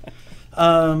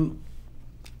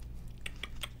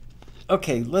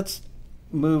 Okay, let's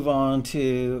move on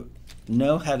to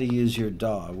know how to use your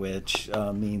DAW, which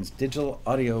means Digital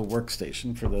Audio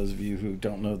Workstation, for those of you who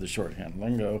don't know the shorthand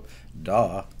lingo,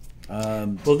 DAW.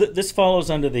 Well, this follows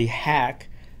under the hack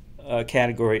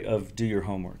category of do your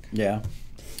homework. Yeah.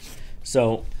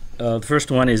 So the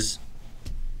first one is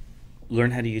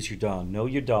learn how to use your DAW. Know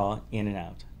your DAW in and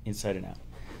out, inside and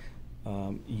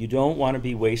out. You don't want to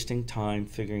be wasting time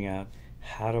figuring out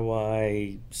how do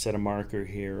I set a marker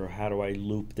here, or how do I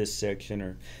loop this section,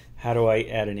 or how do I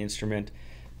add an instrument.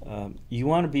 You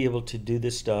want to be able to do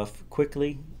this stuff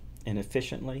quickly and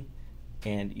efficiently,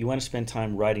 and you want to spend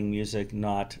time writing music,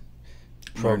 not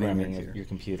programming your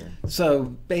computer. So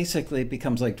basically, it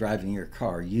becomes like driving your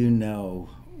car. You know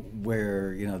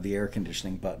where the air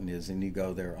conditioning button is, and you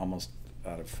go there almost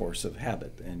out of force of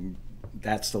habit, and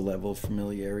that's the level of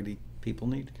familiarity people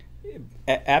need.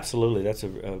 Absolutely, that's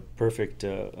a perfect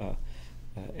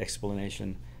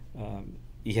explanation.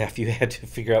 Yeah, if you had to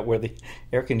figure out where the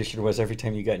air conditioner was every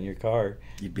time you got in your car,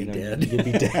 you'd be dead. You'd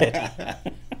be dead.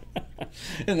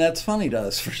 And that's funny to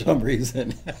us for some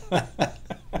reason.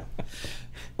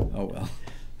 Oh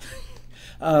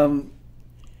well.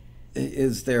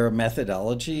 Is there a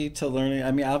methodology to learning?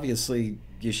 I mean, obviously,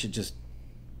 you should just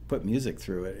put music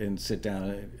through it and sit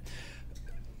down.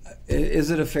 Is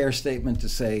it a fair statement to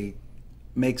say,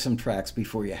 make some tracks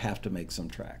before you have to make some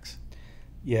tracks?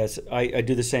 Yes, I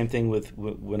do the same thing with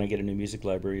when I get a new music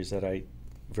library.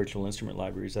 Virtual instrument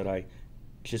libraries, that I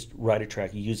just write a track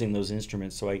using those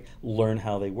instruments, so I learn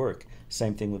how they work.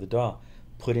 Same thing with the DAW.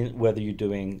 Put in, whether you're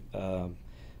doing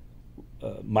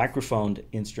microphoned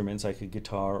instruments like a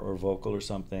guitar or vocal or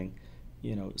something,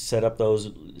 set up those,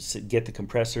 get the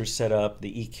compressors set up,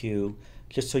 the EQ,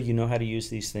 just so you know how to use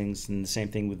these things. And the same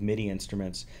thing with MIDI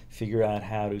instruments. Figure out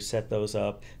how to set those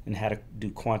up and how to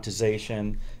do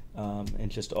quantization, and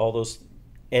just all those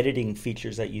editing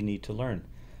features that you need to learn.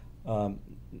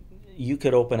 You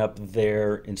could open up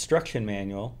their instruction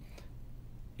manual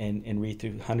and read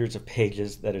through hundreds of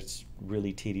pages that it's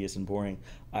really tedious and boring.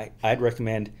 I'd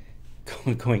recommend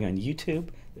going on YouTube.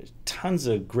 There's tons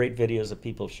of great videos of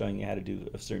people showing you how to do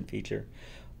a certain feature.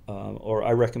 Or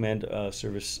I recommend a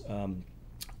service,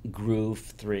 Groove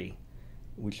 3,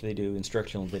 which they do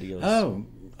instructional videos. Oh,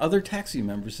 other taxi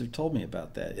members have told me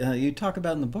about that. You talk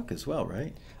about in the book as well,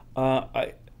 right?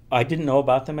 I didn't know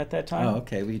about them at that time. Oh,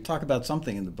 okay. Well, you talk about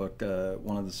something in the book,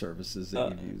 one of the services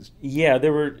that you've used. Yeah,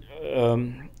 there were,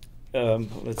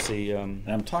 let's see.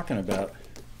 I'm talking about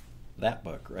that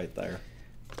book right there.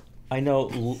 I know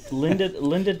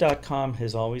lynda.com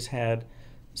has always had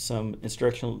some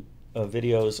instructional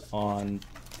videos on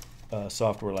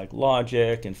software like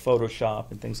Logic and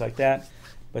Photoshop and things like that,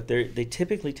 but they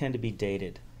typically tend to be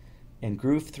dated. And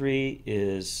Groove 3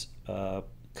 is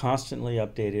constantly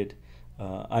updated.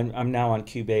 I'm now on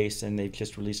Cubase, and they've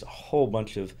just released a whole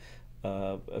bunch of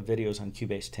videos on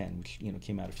Cubase 10, which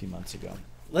came out a few months ago.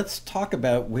 Let's talk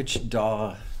about which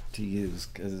DAW to use,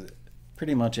 because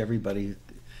pretty much everybody,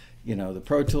 the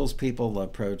Pro Tools people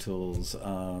love Pro Tools,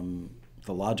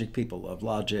 the Logic people love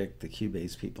Logic, the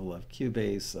Cubase people love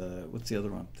Cubase. What's the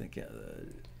other one? I think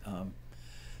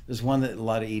there's one that a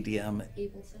lot of EDM.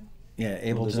 Ableton. Yeah,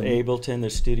 Ableton. Well, there's Ableton.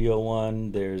 There's Studio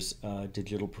One. There's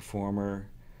Digital Performer,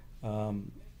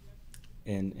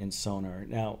 and Sonar.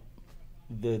 Now,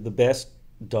 the best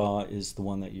DAW is the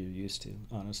one that you're used to.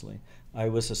 Honestly, I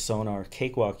was a Sonar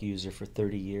Cakewalk user for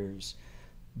 30 years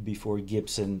before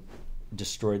Gibson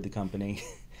destroyed the company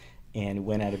and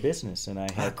went out of business. And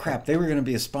I had crap. They were going to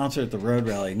be a sponsor at the Road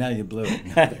Rally. Now you blew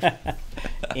it.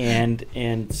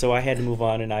 and so I had to move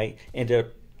on, and I ended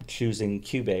up choosing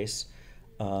Cubase.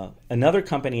 Another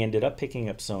company ended up picking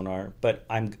up Sonar, but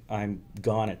I'm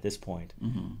gone at this point.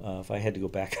 Mm-hmm. If I had to go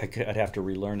back, I'd have to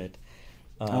relearn it.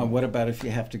 What about if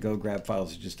you have to go grab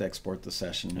files? You just export the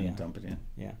session and dump it in.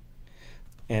 Yeah.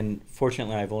 And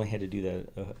fortunately, I've only had to do that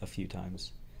a few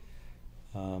times.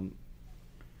 But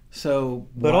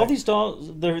all these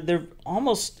DAWs, they're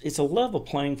almost, it's a level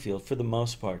playing field for the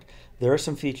most part. There are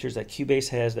some features that Cubase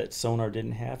has that Sonar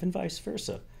didn't have, and vice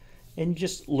versa. And you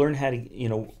just learn how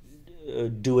to,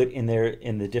 do it in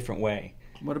the different way.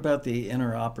 What about the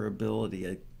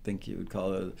interoperability, I think you would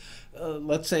call it?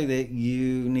 Let's say that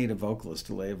you need a vocalist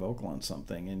to lay a vocal on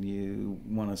something, and you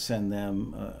want to send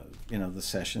them, the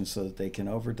session so that they can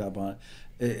overdub on it.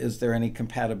 Is there any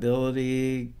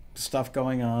compatibility stuff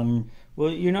going on?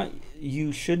 Well,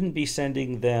 you shouldn't be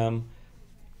sending them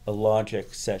a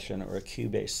Logic session or a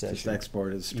Cubase session. Just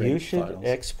export as straight files. You should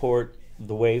export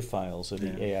the WAV files or the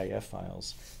AIF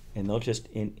files, and they'll just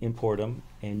import them,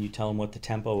 and you tell them what the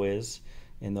tempo is,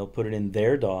 and they'll put it in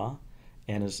their DAW,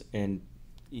 and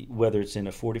whether it's in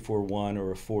a 44.1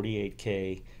 or a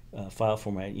 48K file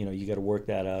format, you got to work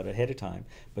that out ahead of time.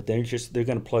 But then they're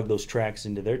going to plug those tracks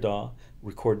into their DAW,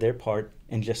 record their part,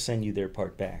 and just send you their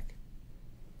part back.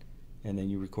 And then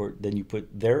you put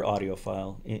their audio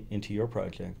file into your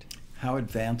project. How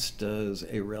advanced does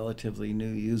a relatively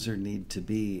new user need to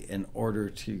be in order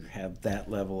to have that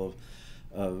level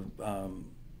of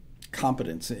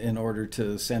competence in order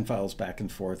to send files back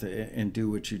and forth and do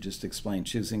what you just explained,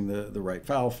 choosing the right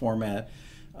file format,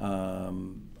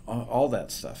 all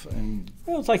that stuff. And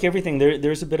Well, it's like everything.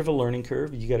 There's a bit of a learning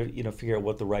curve. You got to figure out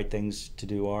what the right things to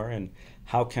do are, and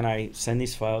how can I send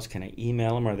these files? Can I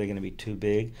email them? Are they going to be too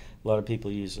big? A lot of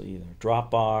people use either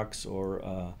Dropbox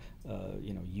or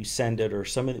you send it, or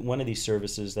one of these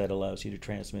services that allows you to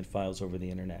transmit files over the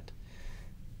internet.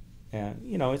 And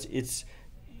it's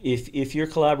if you're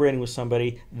collaborating with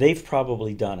somebody, they've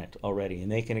probably done it already,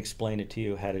 and they can explain it to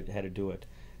you how to do it.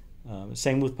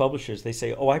 Same with publishers. They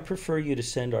say, "Oh, I prefer you to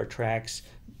send our tracks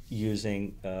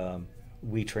using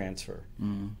WeTransfer,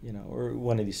 or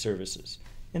one of these services."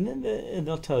 And then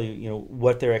they'll tell you,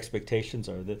 what their expectations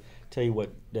are. They'll tell you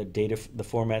what the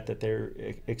format that they're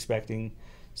expecting.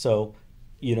 So,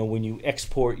 when you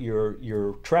export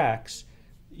your tracks,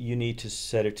 you need to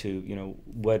set it to,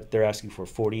 what they're asking for,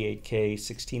 48K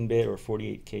 16-bit or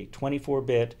 48K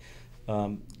 24-bit.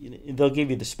 They'll give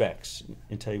you the specs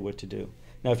and tell you what to do.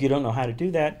 Now, if you don't know how to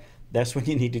do that, that's when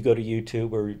you need to go to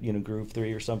YouTube or Groove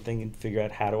 3 or something and figure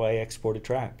out, how do I export a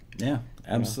track? Yeah,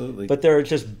 absolutely. But there are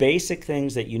just basic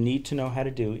things that you need to know how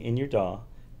to do in your DAW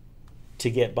to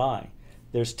get by.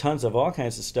 There's tons of all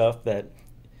kinds of stuff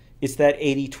it's that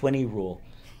 80-20 rule.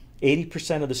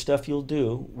 80% of the stuff you'll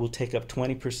do will take up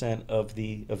 20% of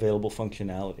the available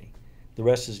functionality. The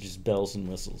rest is just bells and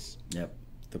whistles. Yep.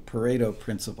 The Pareto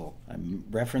principle. I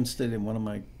referenced it in one of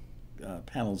my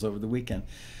panels over the weekend.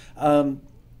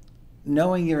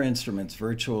 Knowing your instruments,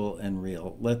 virtual and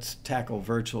real. Let's tackle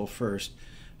virtual first.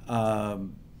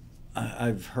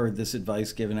 I've heard this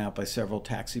advice given out by several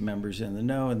taxi members in the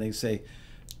know, and they say,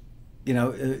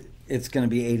 it's going to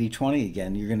be 80-20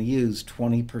 again. You're going to use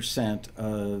 20%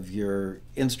 of your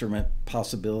instrument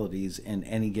possibilities in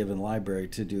any given library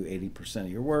to do 80%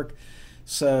 of your work.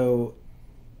 So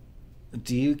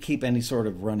do you keep any sort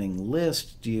of running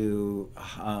list? Do you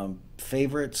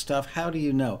favorite stuff? How do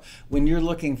you know? When you're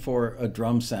looking for a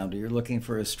drum sound or you're looking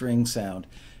for a string sound,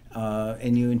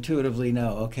 and you intuitively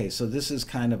know, okay, so this is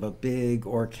kind of a big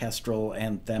orchestral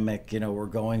anthemic, we're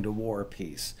going to war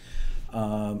piece.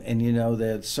 And you know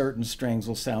that certain strings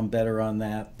will sound better on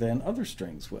that than other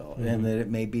strings will. Mm-hmm. And that it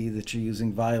may be that you're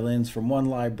using violins from one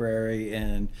library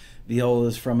and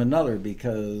violas from another,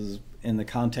 because in the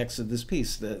context of this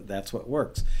piece, that's what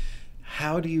works.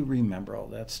 How do you remember all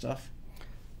that stuff?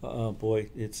 Boy,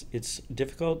 it's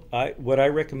difficult. What I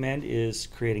recommend is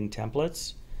creating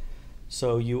templates.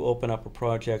 So you open up a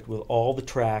project with all the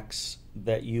tracks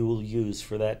that you will use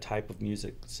for that type of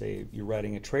music. Say you're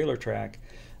writing a trailer track,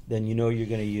 then you're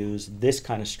going to use this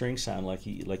kind of string sound like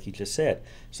you just said.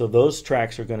 So those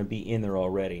tracks are going to be in there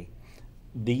already.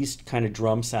 These kind of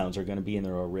drum sounds are going to be in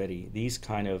there already. These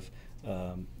kind of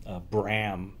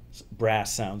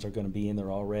brass sounds are going to be in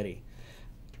there already.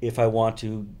 If I want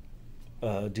to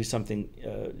do something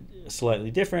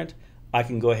slightly different, I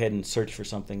can go ahead and search for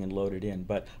something and load it in.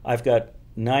 But I've got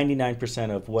 99%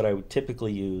 of what I would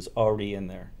typically use already in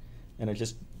there, and I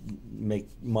just make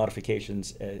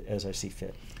modifications as I see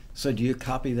fit. So do you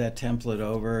copy that template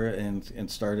over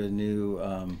and start a new...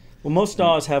 Well, most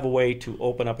DAWs have a way to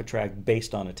open up a track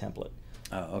based on a template.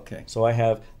 Oh, okay. So I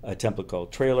have a template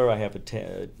called trailer. I have a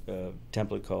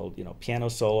template called piano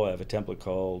solo. I have a template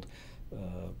called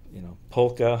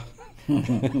polka.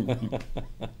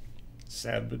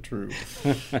 Sad but true.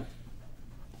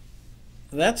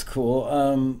 That's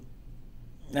cool.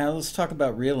 Now let's talk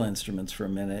about real instruments for a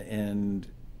minute and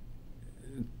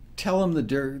tell them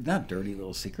not dirty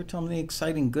little secret, tell them the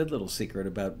exciting good little secret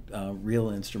about real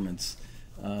instruments.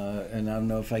 And I don't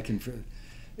know if I can...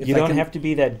 You don't have to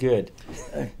be that good.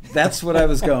 That's what I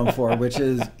was going for, which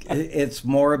is it's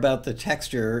more about the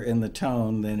texture and the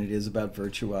tone than it is about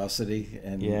virtuosity.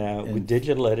 With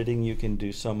digital editing, you can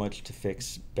do so much to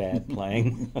fix bad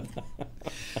playing.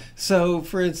 So,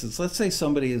 for instance, let's say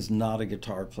somebody is not a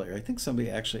guitar player. I think somebody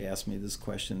actually asked me this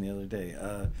question the other day.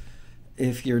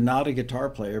 If you're not a guitar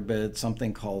player, but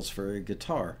something calls for a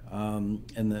guitar.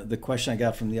 And the question I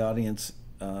got from the audience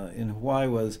in Hawaii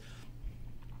was,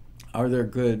 are there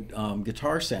good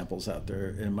guitar samples out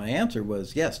there? And my answer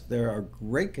was, yes, there are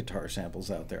great guitar samples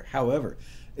out there. However,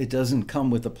 it doesn't come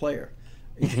with a player.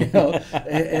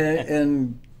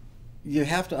 And you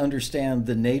have to understand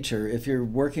the nature. If you're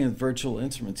working with virtual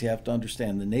instruments, you have to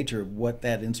understand the nature of what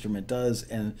that instrument does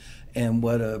and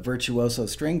what a virtuoso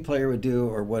string player would do,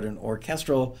 or what an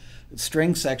orchestral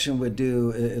string section would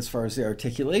do as far as the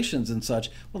articulations and such.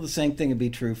 Well, the same thing would be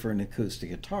true for an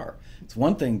acoustic guitar. It's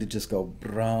one thing to just go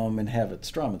brum and have it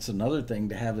strum. It's another thing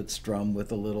to have it strum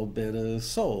with a little bit of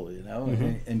soul,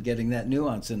 mm-hmm. and getting that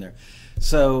nuance in there.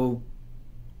 So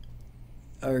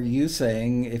are you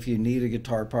saying if you need a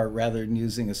guitar part, rather than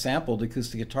using a sampled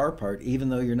acoustic guitar part, even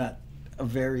though you're not a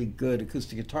very good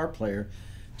acoustic guitar player,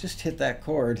 just hit that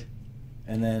chord,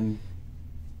 and then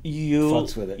You'll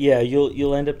futz with it. yeah,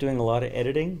 you'll end up doing a lot of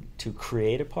editing to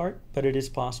create a part, but it is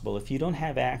possible if you don't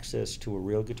have access to a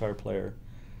real guitar player,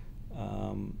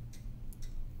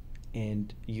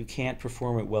 and you can't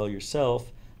perform it well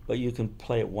yourself, but you can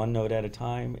play it one note at a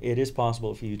time. It is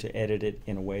possible for you to edit it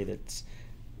in a way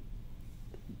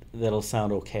that'll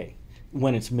sound okay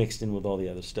when it's mixed in with all the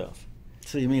other stuff.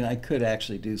 So you mean I could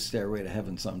actually do Stairway to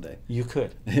Heaven someday? You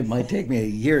could. It might take me a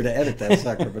year to edit that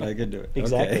sucker, but I could do it.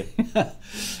 Exactly. Okay.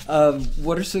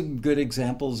 What are some good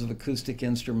examples of acoustic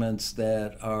instruments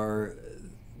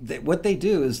what they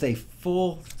do is they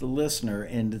fool the listener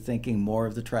into thinking more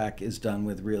of the track is done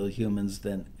with real humans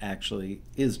than actually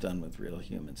is done with real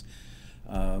humans.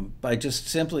 By just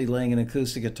simply laying an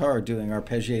acoustic guitar doing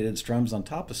arpeggiated strums on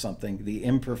top of something, the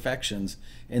imperfections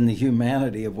in the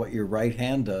humanity of what your right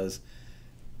hand does,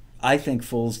 I think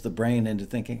fools the brain into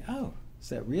thinking, oh, is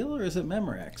that real or is it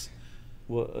Memorex?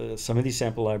 Well, some of these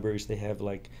sample libraries, they have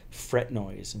like fret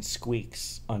noise and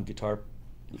squeaks on guitar.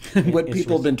 What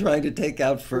people have been trying to take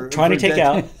out for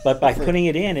out, but by putting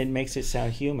it in, it makes it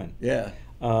sound human. Yeah.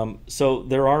 So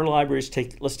there are libraries.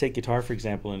 Let's take guitar for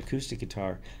example, an acoustic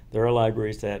guitar. There are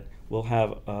libraries that will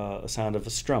have a sound of a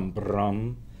strum,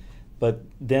 brum, but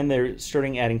then they're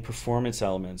starting adding performance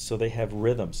elements. So they have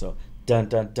rhythm. So dun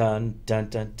dun dun dun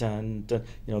dun dun dun.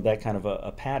 That kind of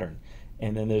a pattern,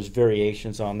 and then there's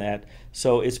variations on that.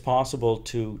 So it's possible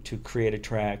to create a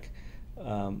track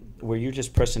where you're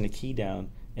just pressing a key down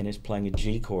and it's playing a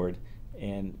G chord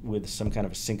and with some kind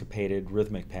of a syncopated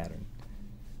rhythmic pattern.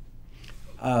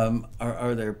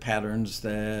 Are there patterns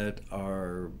that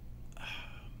are,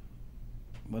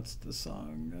 what's the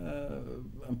song?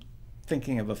 I'm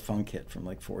thinking of a funk hit from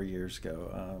like 4 years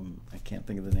ago. I can't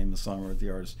think of the name of the song or the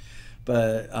artist,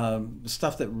 but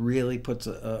stuff that really puts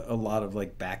a lot of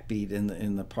like backbeat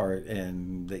in the part,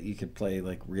 and that you could play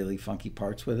like really funky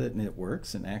parts with it, and it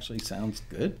works and actually sounds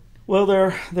good. Well,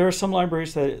 there are some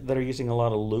libraries that are using a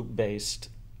lot of loop-based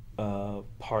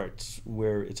parts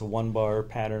where it's a 1-bar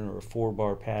pattern or a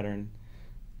 4-bar pattern,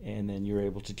 and then you're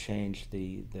able to change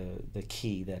the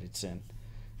key that it's in.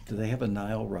 Do they have a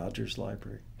Nile Rodgers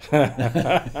library?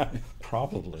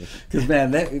 Probably. Because,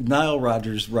 man, Nile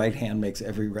Rodgers' right hand makes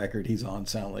every record he's on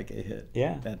sound like a hit.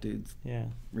 Yeah. That dude's Yeah.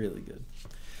 really good.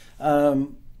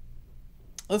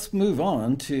 Let's move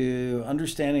on to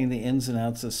understanding the ins and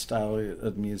outs of style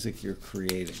of music you're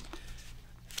creating.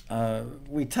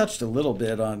 We touched a little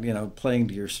bit on, playing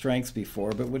to your strengths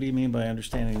before, but what do you mean by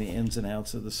understanding the ins and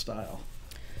outs of the style?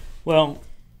 Well,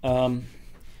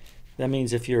 that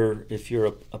means if you're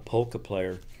a polka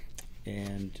player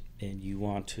and you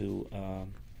want to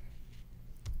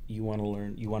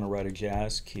write a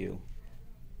jazz cue,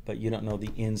 but you don't know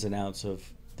the ins and outs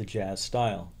of the jazz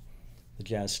style. The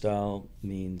jazz style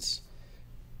means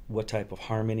what type of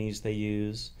harmonies they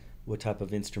use, what type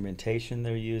of instrumentation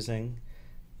they're using,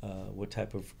 what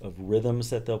type of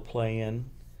rhythms that they'll play in,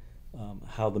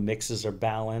 how the mixes are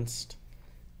balanced.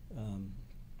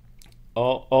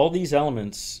 All these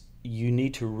elements you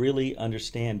need to really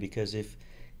understand, because if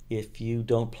you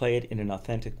don't play it in an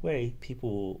authentic way,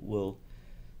 people will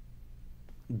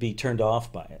be turned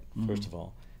off by it, first of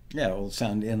all. Yeah, it will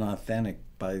sound inauthentic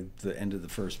by the end of the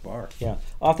first bar. Yeah,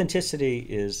 authenticity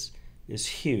is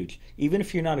huge. Even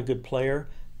if you're not a good player,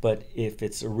 but if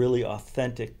it's a really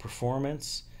authentic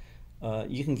performance,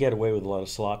 you can get away with a lot of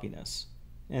sloppiness,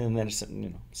 and then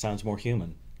it sounds more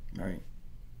human. Right.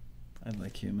 I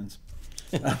like humans.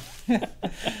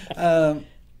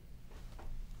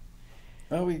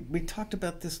 Well, we talked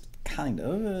about this kind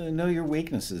of. Know your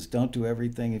weaknesses. Don't do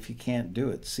everything if you can't do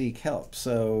it. Seek help.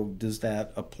 So does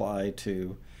that apply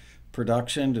to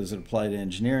production? Does it apply to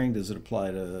engineering? Does it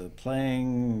apply to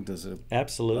playing? Does it?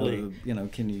 Absolutely.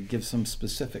 Can you give some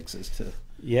specifics as to?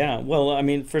 Yeah. Well, I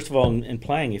mean, first of all, in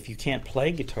playing, if you can't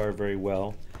play guitar very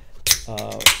well,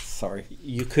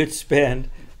 you could spend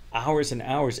hours and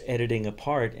hours editing a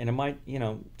part, and it might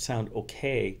sound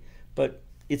okay, but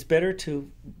it's better to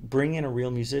bring in a real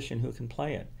musician who can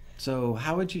play it. So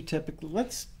how would you typically,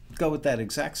 let's go with that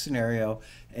exact scenario,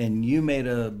 and you made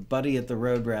a buddy at the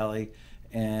road rally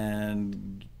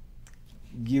and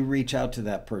you reach out to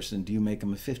that person. Do you make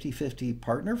them a 50-50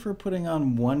 partner for putting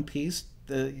on one piece?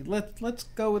 Let's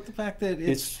go with the fact that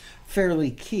it's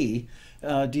fairly key.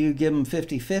 Do you give them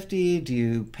 50-50? Do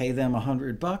you pay them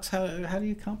 $100? How do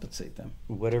you compensate them?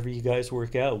 Whatever you guys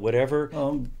work out, whatever.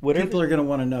 People are going to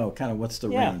want to know kind of what's the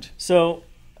range. So,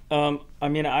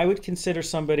 I would consider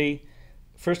somebody,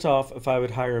 first off, if I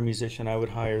would hire a musician, I would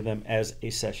hire them as a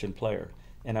session player,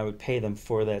 and I would pay them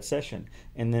for that session.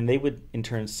 And then they would, in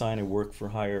turn, sign a work for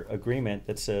hire agreement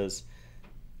that says,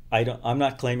 I'm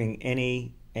not claiming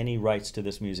any rights to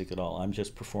this music at all. I'm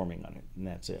just performing on it, and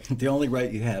that's it. The only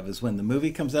right you have is when the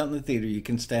movie comes out in the theater, you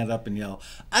can stand up and yell,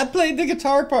 "I played the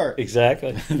guitar part."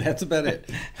 Exactly. That's about it.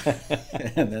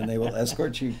 And then they will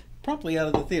escort you promptly out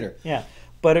of the theater. Yeah.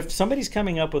 But if somebody's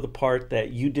coming up with a part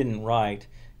that you didn't write,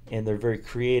 and they're very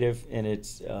creative, and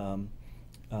it's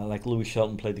like Louis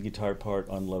Shelton played the guitar part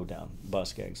on Lowdown,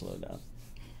 Boss Gags Lowdown.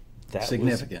 That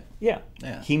Significant. Yeah.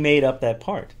 He made up that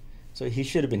part. So he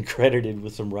should have been credited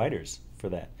with some writers for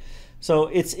that. So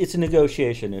it's a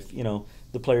negotiation. If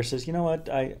the player says, you know what,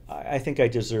 I think I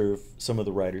deserve some of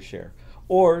the writer's share,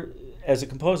 or as a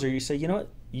composer you say, you know what,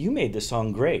 you made this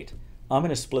song great, I'm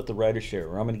going to split the writer's share,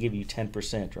 or I'm going to give you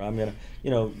 10%, or I'm going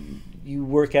to you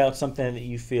work out something that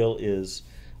you feel is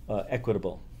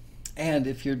equitable. And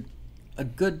if you're a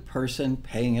good person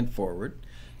paying it forward,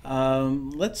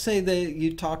 let's say that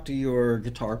you talk to your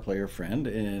guitar player friend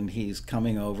and he's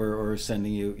coming over or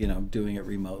sending you, doing it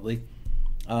remotely,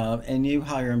 and you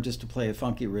hire him just to play a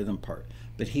funky rhythm part.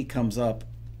 But he comes up,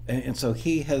 and so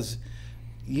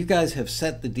you guys have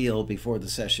set the deal before the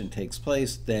session takes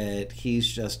place that he's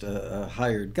just a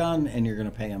hired gun and you're going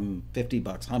to pay him $50,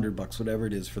 $100, whatever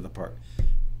it is for the part.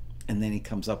 And then he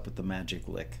comes up with the magic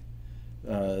lick.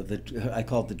 I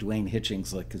call it the Dwayne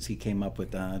Hitchings lick because he came up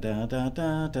with da da da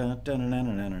da da da na na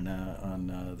na na na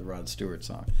on the Rod Stewart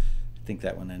song. I think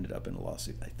that one ended up in a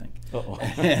lawsuit. I think. Uh-oh.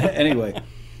 Anyway,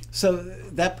 so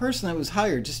that person that was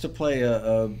hired just to play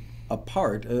a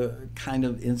part, a kind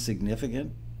of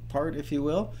insignificant part, if you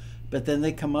will, but then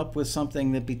they come up with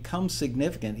something that becomes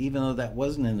significant, even though that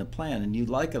wasn't in the plan, and you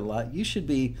like it a lot. You should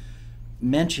be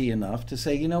menschy enough to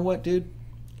say, you know what, dude.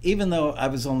 Even though I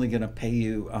was only going to pay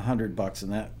you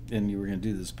 $100 and you were going to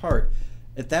do this part,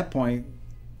 at that point,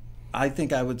 I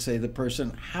think I would say to the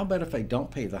person, how about if I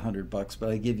don't pay the $100, but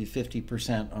I give you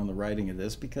 50% on the writing of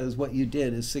this because what you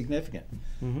did is significant.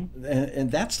 Mm-hmm.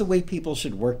 And that's the way people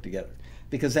should work together,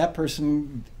 because that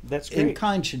person in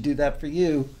kind should do that for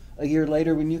you a year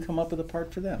later when you come up with a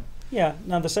part for them. Yeah.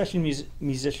 Now the session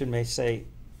musician may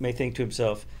think to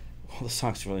himself, well, the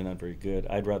song's really not very good.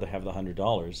 I'd rather have the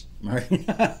 $100. Right.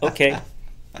 Okay.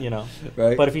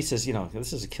 Right. But if he says,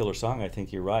 this is a killer song, I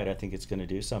think you're right, I think it's going to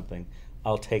do something,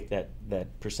 I'll take that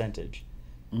percentage.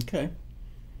 Okay.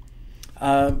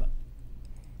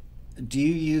 Do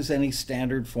you use any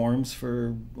standard forms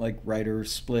for like writer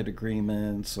split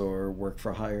agreements or work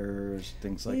for hire,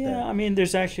 things like that? Yeah, I mean,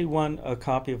 there's actually a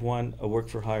copy of a work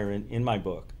for hire in my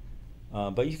book.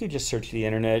 But you could just search the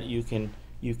internet. You can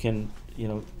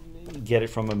get it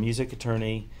from a music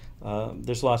attorney.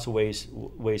 There's lots of ways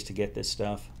to get this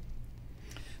stuff.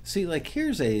 See, like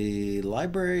here's a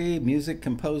library music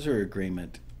composer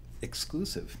agreement,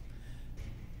 exclusive.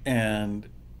 And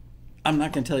I'm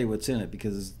not going to tell you what's in it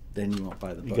because then you won't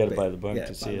buy the book. You got to buy the book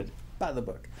to see it. Buy the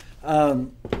book.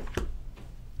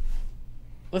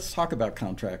 Let's talk about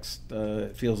contracts.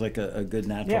 It feels like a good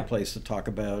natural place to talk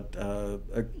about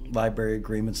library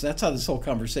agreements. That's how this whole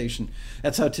conversation,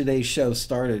 that's how today's show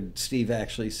started. Steve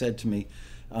actually said to me,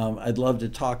 I'd love to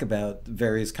talk about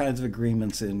various kinds of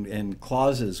agreements and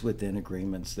clauses within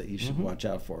agreements that you should watch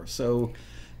out for. So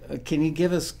can you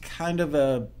give us kind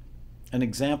of an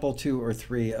example, 2 or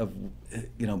 3 of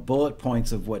bullet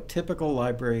points of what typical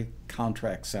library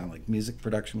contracts sound like, music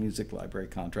production, music library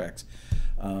contracts,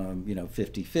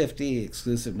 50-50,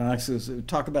 exclusive, non-exclusive.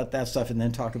 Talk about that stuff and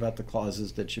then talk about the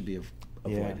clauses that should be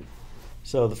avoided. Yeah.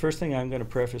 So the first thing I'm going to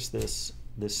preface this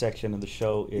section of the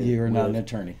show is you're not an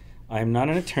attorney. I'm not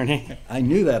an attorney. I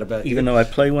knew that about you. Even though I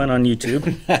play one on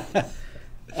YouTube.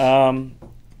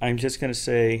 I'm just going to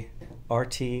say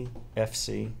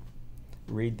RTFC.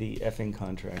 Read the effing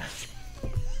contract.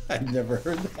 I've never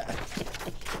heard that.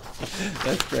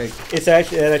 That's great. It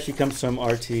actually comes from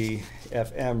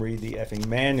RTFM. Read the effing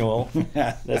manual.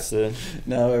 That's the.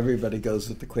 No, everybody goes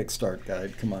with the quick start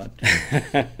guide. Come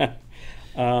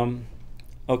on.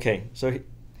 Okay, so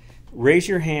raise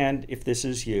your hand if this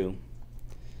is you.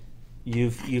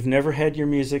 You've never had your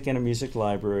music in a music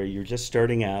library. You're just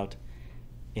starting out,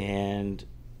 and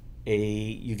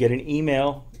you get an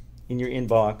email in your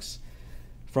inbox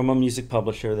from a music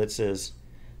publisher that says,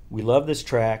 we love this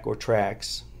track or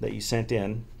tracks that you sent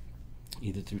in,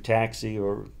 either through Taxi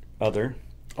or other.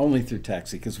 Only through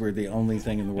Taxi, because we're the only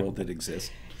thing in the world that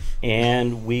exists.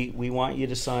 And we want you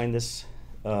to sign this.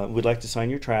 We'd like to sign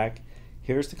your track.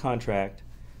 Here's the contract.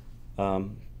 How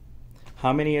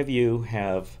many of you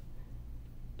have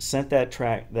sent that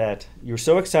track that you're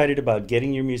so excited about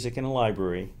getting your music in a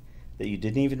library that you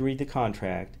didn't even read the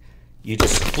contract? You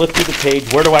just flip through the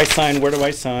page, where do I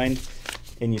sign,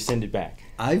 and you send it back.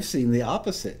 I've seen the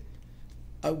opposite.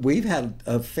 We've had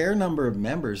a fair number of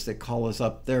members that call us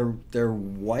up. They're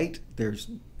white. They're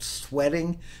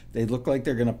sweating. They look like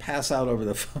they're going to pass out over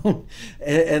the phone,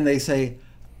 and they say,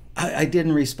 I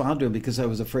didn't respond to them because I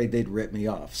was afraid they'd rip me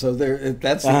off. So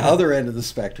that's the other end of the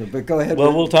spectrum. But go ahead.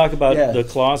 Well, we'll talk about the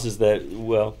clauses that,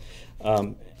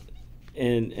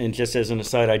 and just as an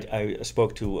aside, I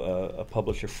spoke to a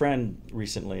publisher friend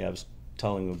recently. I was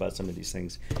telling him about some of these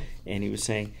things, and he was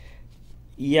saying,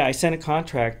 yeah, I sent a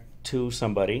contract to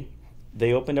somebody.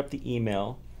 They opened up the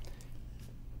email,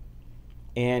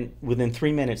 and within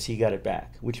 3 minutes he got it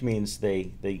back, which means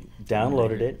they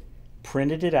downloaded it,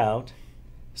 printed it out,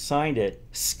 signed it,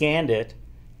 scanned it,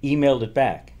 emailed it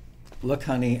back. Look,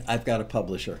 honey, I've got a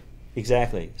publisher.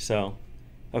 Exactly. So,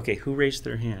 okay, who raised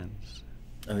their hands?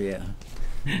 Oh, yeah.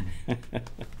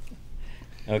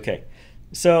 Okay.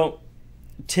 So,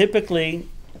 typically,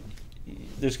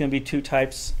 there's going to be two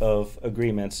types of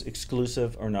agreements,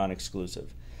 exclusive or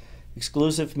non-exclusive.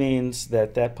 Exclusive means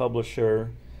that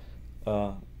publisher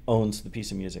owns the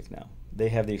piece of music now. They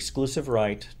have the exclusive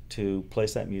right to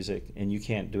place that music, and you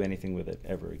can't do anything with it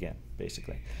ever again,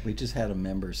 basically. We just had a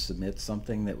member submit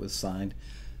something that was signed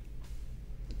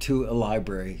to a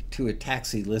library, to a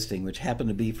taxi listing, which happened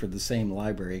to be for the same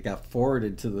library. It got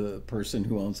forwarded to the person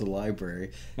who owns the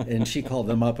library, and she called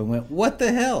them up and went, "What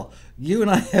the hell? You and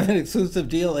I have an exclusive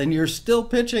deal, and you're still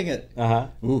pitching it."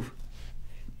 Ooh.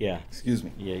 Yeah. Excuse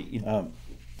me. Yeah.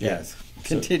 Yes.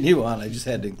 Continue on. I just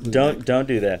had to include Don't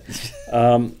do that.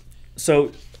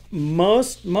 So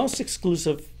most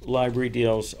exclusive library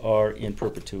deals are in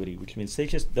perpetuity, which means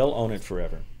they'll own it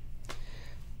forever.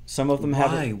 Some of them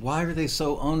have it. Why are they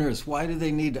so onerous? Why do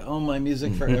they need to own my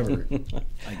music forever?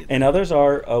 And others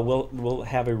are will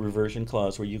have a reversion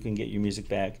clause where you can get your music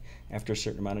back after a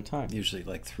certain amount of time. Usually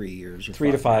like 3 years or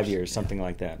 3 to 5 years, something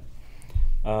like that.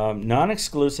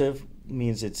 Non-exclusive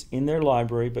means it's in their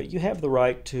library, but you have the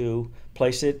right to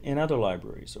place it in other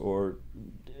libraries or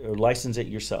license it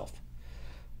yourself.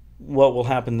 What will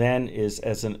happen then is,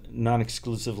 as a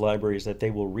non-exclusive library, is that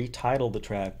they will retitle the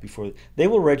track before they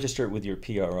will register it with your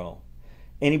PRO.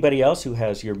 Anybody else who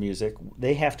has your music,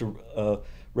 they have to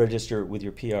register it with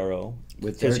your PRO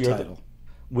with their title.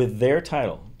 With their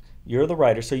title, you're the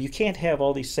writer, so you can't have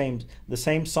all the same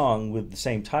song with the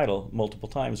same title multiple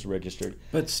times registered.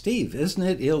 But Steve, isn't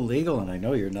it illegal? And I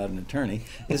know you're not an attorney.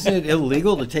 Isn't it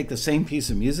illegal to take the same piece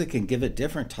of music and give it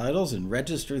different titles and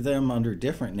register them under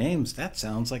different names? That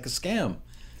sounds like a scam.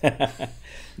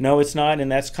 No, it's not,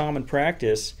 and that's common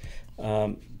practice.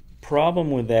 Problem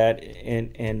with that,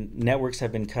 and networks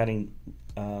have been telling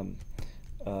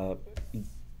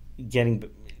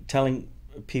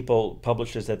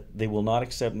publishers that they will not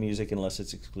accept music unless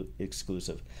it's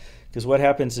exclusive. Because what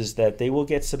happens is that they will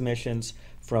get submissions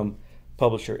from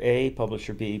publisher A,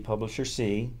 publisher B, publisher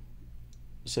C.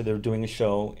 So they're doing a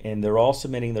show, and they're all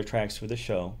submitting their tracks for the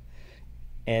show.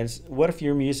 And what if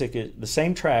your music is the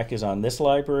same track is on this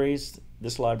library's,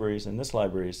 and this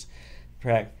library's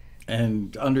track?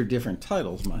 And under different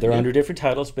titles, mind They're under different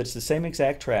titles, but it's the same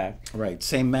exact track. Right,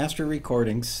 same master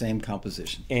recordings, same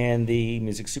composition. And the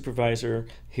music supervisor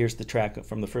hears the track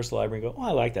from the first library and go, "Oh,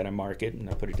 I like that, I mark it, and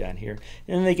I put it down here."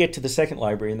 And then they get to the second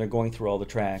library, and they're going through all the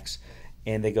tracks,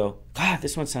 and they go, "God,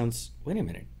 this one sounds, wait a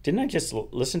minute, didn't I just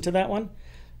listen to that one?"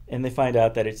 And they find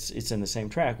out that it's in the same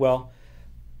track. Well,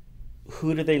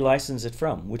 who do they license it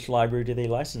from? Which library do they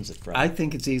license it from? I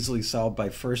think it's easily solved by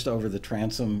first over the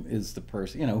transom is the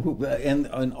person, who,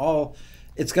 and all,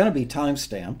 it's going to be time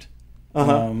stamped,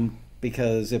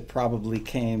 because it probably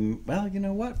came. Well, you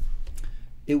know what?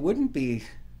 It wouldn't be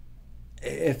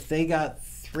if they got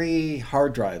 3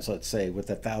 hard drives, let's say, with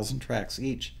 1,000 tracks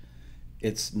each.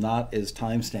 It's not as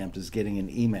time stamped as getting an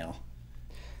email.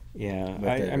 Yeah,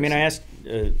 I asked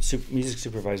music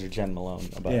supervisor Jen Malone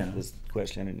about this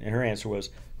question, and her answer was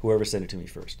whoever sent it to me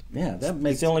first. Yeah, that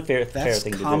makes it's the only fair thing to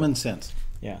do. That's common sense.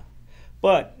 Yeah,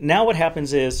 but now what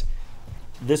happens is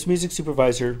this music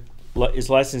supervisor is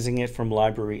licensing it from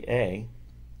library A,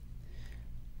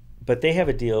 but they have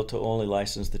a deal to only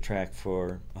license the track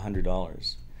for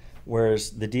 $100,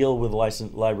 whereas the deal with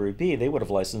library B, they would have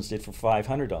licensed it for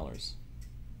 $500.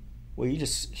 Well, you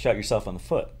just shot yourself on the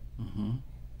foot. Mm-hmm.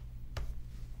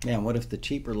 Yeah, and what if the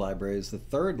cheaper library is the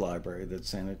third library that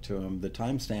sent it to them? The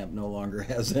timestamp no longer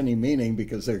has any meaning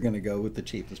because they're going to go with the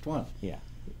cheapest one. Yeah,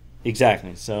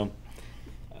 exactly. So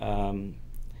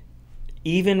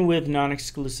even with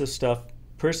non-exclusive stuff,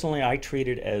 personally, I treat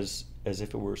it as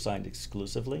if it were signed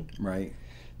exclusively. Right.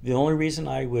 The only reason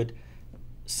I would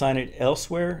sign it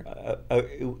elsewhere,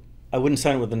 I wouldn't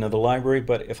sign it with another library,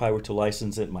 but if I were to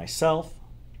license it myself,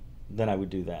 then I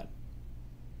would do that.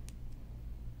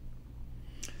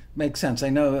 Makes sense. I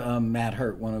know Matt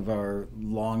Hurt, one of our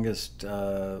longest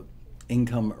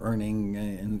income earning,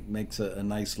 and makes a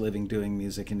nice living doing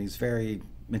music, and he's very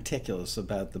meticulous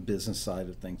about the business side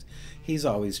of things. He's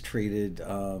always treated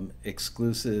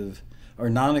exclusive or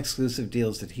non-exclusive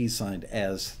deals that he signed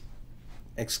as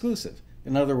exclusive.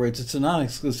 In other words, it's a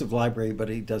non-exclusive library, but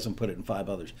he doesn't put it in 5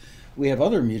 others. We have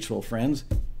other mutual friends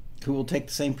who will take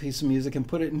the same piece of music and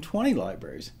put it in 20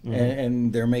 libraries,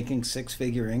 and they're making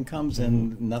 6-figure incomes,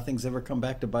 and nothing's ever come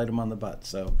back to bite them on the butt.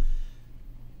 So,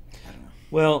 I don't know.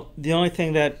 Well, the only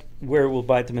thing that where it will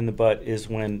bite them in the butt is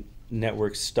when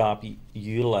networks stop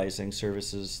utilizing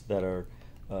services that are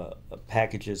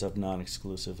packages of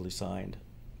non-exclusively signed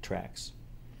tracks.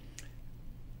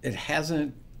 It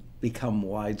hasn't become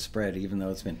widespread, even though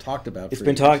it's been talked about. It's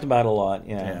been talked about a lot,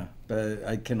 yeah. Yeah, but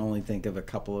I can only think of a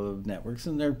couple of networks,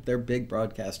 and they're big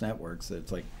broadcast networks.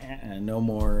 It's like no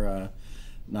more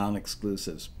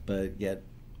non-exclusives, but yet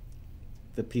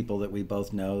the people that we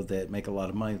both know that make a lot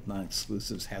of money with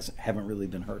non-exclusives haven't really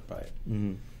been hurt by it.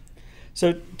 Mm-hmm.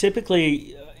 So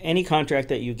typically, any contract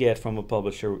that you get from a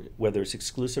publisher, whether it's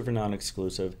exclusive or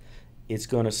non-exclusive, it's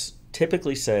going to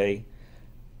typically say,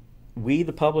 we,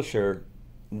 the publisher,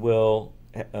 will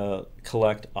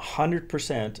collect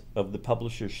 100% of the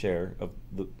publisher's share of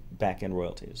the back-end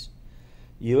royalties.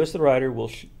 You, as the writer,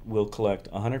 will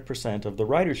collect 100% of the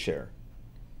writer's share.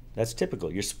 That's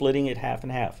typical. You're splitting it half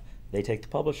and half. They take the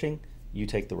publishing, you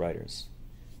take the writers.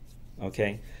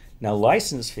 Okay? Now,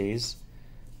 license fees,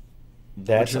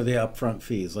 which are the upfront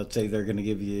fees. Let's say they're going to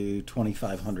give you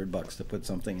 $2,500 to put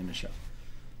something in the show.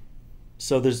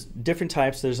 So there's different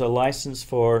types. There's a license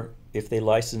for if they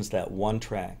license that one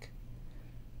track.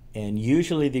 And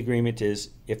usually the agreement is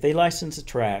if they license a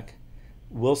track,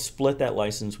 we'll split that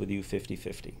license with you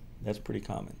 50-50. That's pretty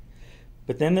common.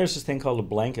 But then there's this thing called a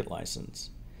blanket license.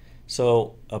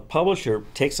 So a publisher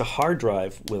takes a hard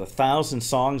drive with 1,000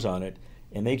 songs on it,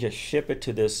 and they just ship it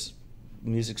to this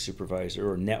music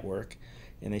supervisor or network,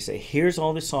 and they say, here's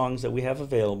all the songs that we have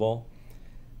available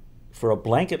for a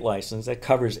blanket license that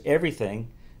covers everything.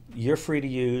 You're free to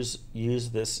use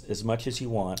this as much as you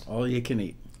want. All you can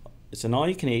eat. It's an all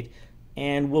you can eat,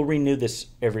 and we'll renew this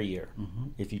every year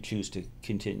if you choose to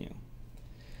continue.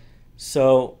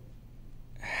 So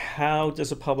how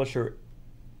does a publisher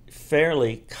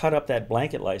fairly cut up that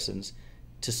blanket license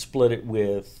to split it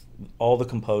with all the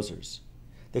composers?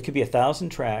 There could be 1,000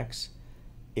 tracks.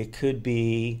 It could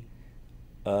be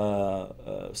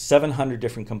 700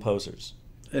 different composers.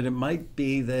 And it might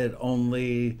be that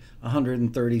only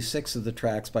 136 of the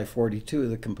tracks by 42 of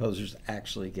the composers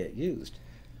actually get used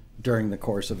during the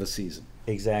course of a season.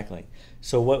 Exactly.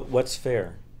 So what's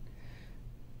fair?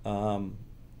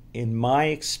 In my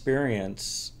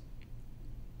experience,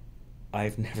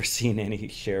 I've never seen any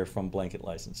share from blanket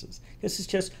licenses. This is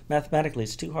just, mathematically,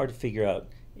 it's too hard to figure out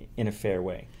in a fair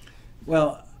way.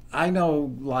 Well, I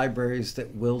know libraries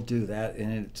that will do that,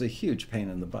 and it's a huge pain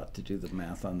in the butt to do the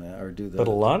math on that or do the. But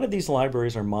a lot of these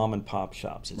libraries are mom and pop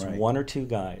shops. It's right. 1 or 2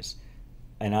 guys,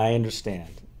 and I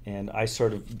understand. And it's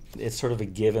sort of a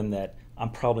given that I'm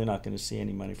probably not going to see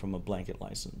any money from a blanket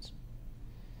license.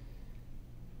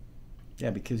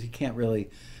 Yeah, because you can't really.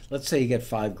 Let's say you get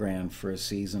 $5,000 for a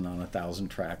season on 1,000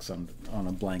 tracks on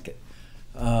a blanket.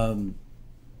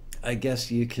 I guess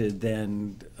you could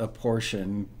then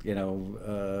apportion,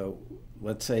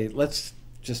 let's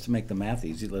just to make the math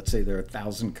easy, let's say there are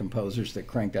 1,000 composers that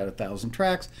cranked out 1,000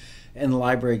 tracks, and the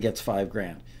library gets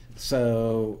 $5,000.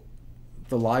 So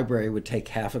the library would take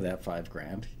half of that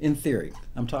 $5,000, in theory.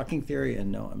 I'm talking theory,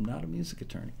 and no, I'm not a music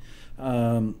attorney.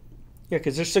 Yeah,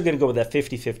 because they're still going to go with that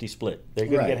 50-50 split. They're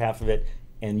going to get half of it,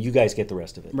 and you guys get the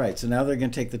rest of it. Right, so now they're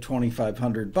going to take the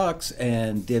 $2,500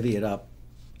 and divvy it up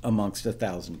amongst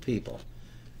 1,000 people,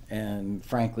 and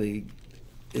frankly,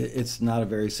 it's not a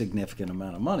very significant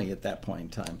amount of money at that point in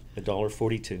time.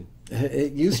 $1.42.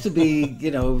 It used to be,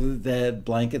 that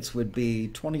blankets would be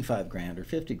 $25,000 or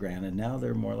 $50,000, and now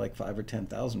they're more like $5,000 or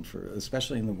 $10,000 for,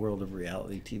 especially in the world of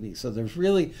reality TV. So there's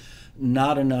really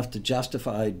not enough to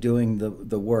justify doing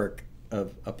the work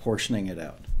of apportioning it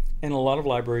out. And a lot of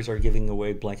libraries are giving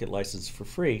away blanket license for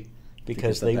free.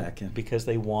 Because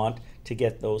they want to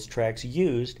get those tracks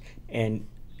used, and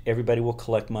everybody will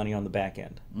collect money on the back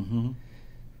end. Mm-hmm.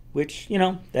 Which,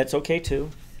 that's okay too.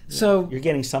 So you're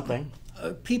getting something.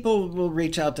 People will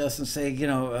reach out to us and say,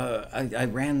 I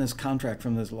ran this contract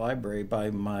from this library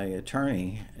by my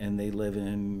attorney, and they live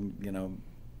in,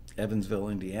 Evansville,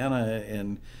 Indiana,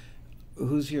 and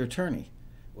who's your attorney?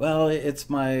 Well, it's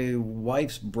my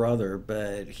wife's brother,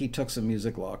 but he took some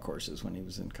music law courses when he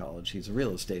was in college. He's a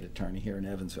real estate attorney here in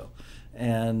Evansville.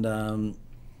 And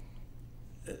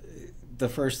the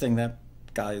first thing that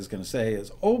guy is going to say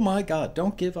is, oh my God,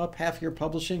 don't give up half your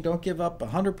publishing. Don't give up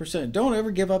 100%. Don't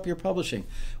ever give up your publishing.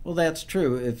 Well, that's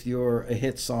true. If you're a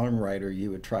hit songwriter,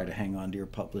 you would try to hang on to your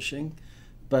publishing.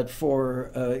 But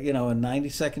for a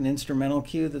 90-second instrumental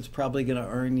cue that's probably going to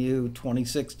earn you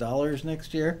 $26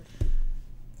 next year,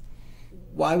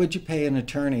 why would you pay an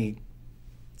attorney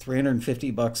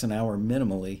 $350 an hour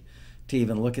minimally to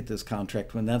even look at this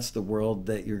contract when that's the world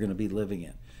that you're going to be living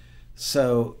in?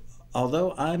 So,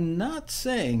 although I'm not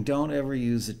saying don't ever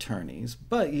use attorneys,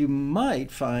 but you might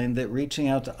find that reaching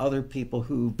out to other people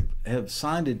who have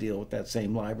signed a deal with that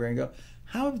same library and go,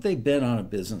 how have they been on a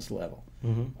business level?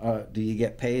 Mm-hmm. Do you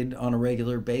get paid on a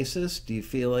regular basis? Do you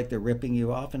feel like they're ripping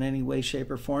you off in any way,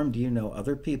 shape, or form? Do you know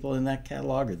other people in that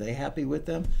catalog? Are they happy with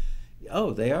them?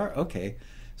 Oh, they are? Okay.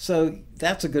 So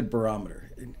that's a good barometer.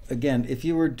 Again, if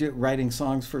you were writing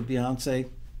songs for Beyonce,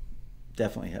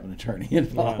 definitely have an attorney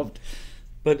involved.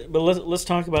 Yeah. But let's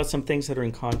talk about some things that are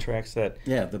in contracts that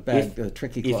the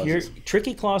tricky clauses.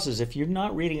 Tricky clauses. If you're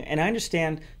not reading, and I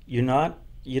understand you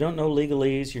don't know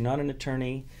legalese, you're not an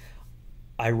attorney.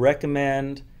 I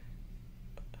recommend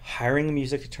hiring a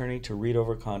music attorney to read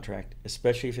over a contract,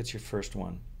 especially if it's your first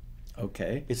one.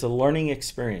 Okay. It's a learning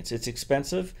experience. It's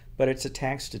expensive, but it's a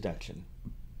tax deduction.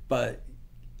 But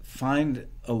find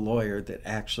a lawyer that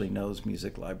actually knows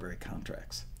music library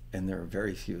contracts, and there are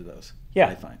very few of those. Yeah.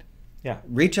 I find. Yeah.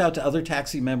 Reach out to other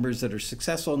taxi members that are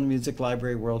successful in the music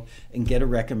library world and get a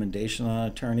recommendation on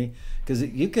an attorney. Because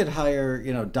you could hire,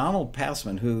 Donald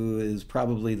Passman, who is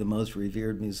probably the most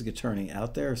revered music attorney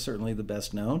out there, certainly the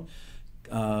best known.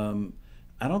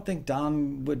 I don't think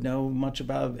Don would know much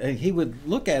about it. He would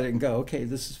look at it and go, okay,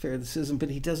 this is fair, this isn't, but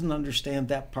he doesn't understand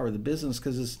that part of the business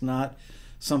because it's not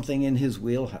something in his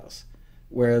wheelhouse.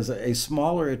 Whereas a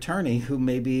smaller attorney who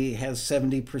maybe has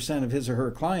 70% of his or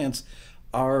her clients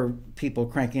are people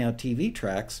cranking out TV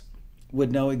tracks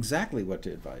would know exactly what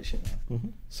to advise you on. Mm-hmm.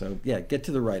 So, get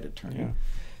to the right attorney. Yeah.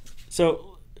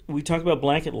 So, we talked about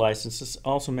blanket licenses,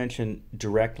 also mentioned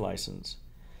direct license.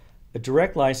 A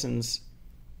direct license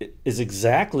is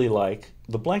exactly like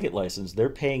the blanket license. They're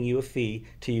paying you a fee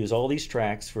to use all these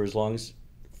tracks for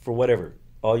whatever,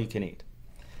 all you can eat.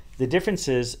 The difference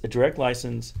is a direct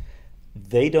license,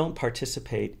 they don't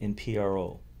participate in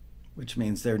PRO. Which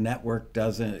means their network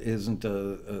isn't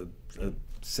a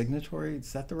signatory,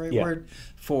 is that the right word?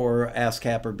 For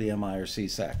ASCAP or BMI or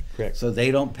CSAC. Correct. So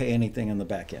they don't pay anything on the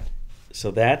back end.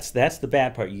 So that's the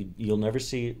bad part. You'll never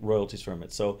see royalties from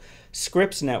it. So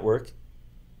Scripps Network,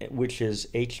 which is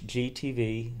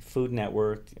HGTV, Food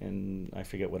Network, and I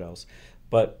forget what else,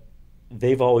 but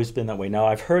they've always been that way. Now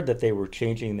I've heard that they were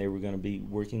changing. They were going to be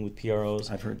working with PROs.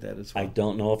 I've heard that as well. I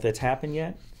don't know if that's happened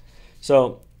yet.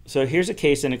 So here's a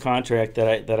case in a contract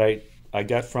that I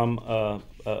got from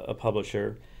a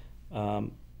publisher.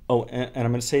 And I'm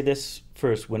going to say this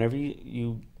first. Whenever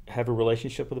you have a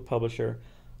relationship with a publisher,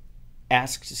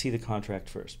 ask to see the contract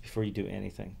first before you do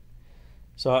anything.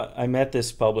 So I met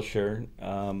this publisher,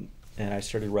 and I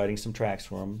started writing some tracks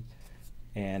for him.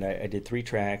 And I did 3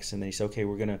 tracks, and they said, okay,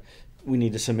 we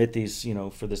need to submit these,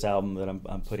 for this album that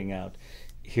I'm putting out.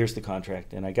 Here's the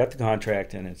contract. And I got the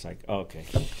contract, and it's like, okay.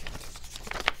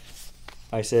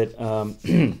 I said,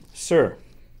 sir,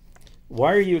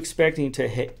 why are you expecting to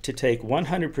take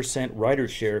 100%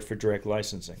 writer's share for direct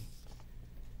licensing?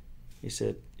 He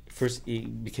said, first he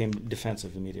became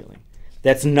defensive immediately.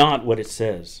 That's not what it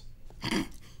says.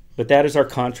 But that is our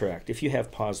contract. If you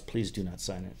have pause, please do not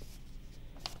sign it.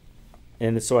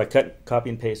 And so I copy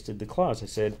and pasted the clause. I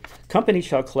said, company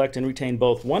shall collect and retain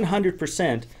both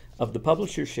 100% of the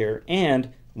publisher's share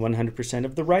and 100%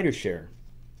 of the writer's share.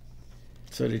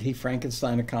 So did he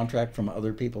Frankenstein a contract from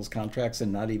other people's contracts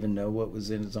and not even know what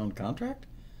was in his own contract?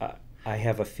 I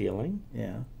have a feeling.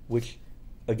 Yeah. Which,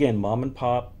 again, mom and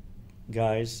pop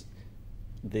guys,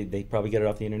 they probably get it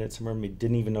off the internet somewhere.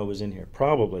 Didn't even know it was in here.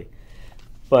 Probably.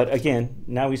 But again,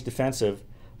 now he's defensive.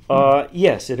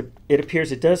 Yes, it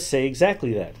appears it does say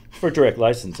exactly that for direct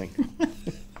licensing.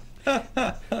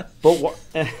 But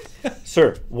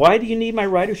sir, why do you need my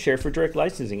writer's share for direct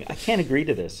licensing? I can't agree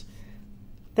to this.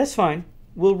 That's fine.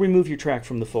 We'll remove your track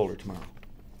from the folder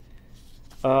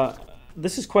tomorrow.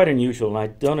 This is quite unusual, and I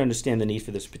don't understand the need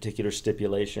for this particular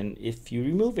stipulation. If you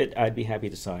remove it, I'd be happy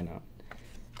to sign up.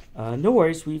 No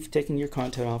worries, we've taken your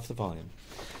content off the volume.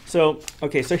 So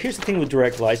here's the thing with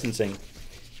direct licensing.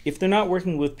 If they're not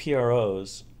working with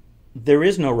PROs, there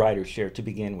is no writer's share to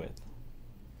begin with.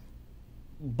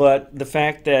 But the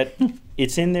fact that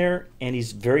it's in there and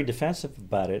he's very defensive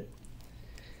about it,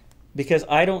 because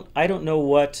I don't know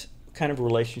what kind of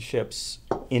relationships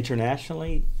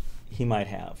internationally he might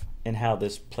have and how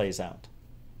this plays out.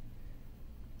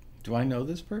 Do I know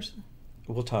this person?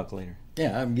 We'll talk later.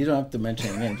 Yeah, you don't have to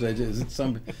mention any names. Is it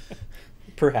some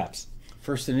Perhaps.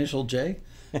 first initial J?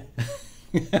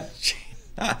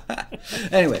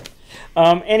 Anyway.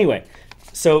 Anyway,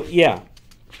 so yeah.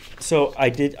 So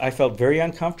I felt very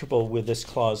uncomfortable with this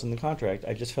clause in the contract.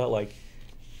 I just felt like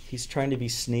he's trying to be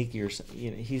sneaky, or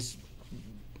he's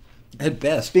At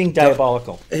best, being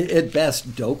diabolical. At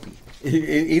best, dopey.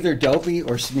 Either dopey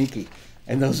or sneaky,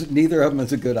 and neither of them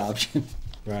is a good option.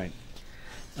 Right.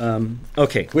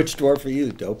 Okay. Which door for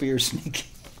you, dopey or sneaky?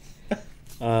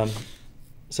 So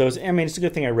it's a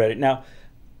good thing I read it. Now,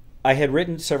 I had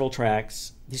written several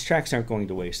tracks. These tracks aren't going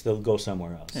to waste; they'll go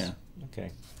somewhere else. Yeah.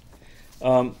 Okay.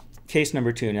 Case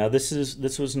number 2. Now, this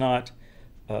was not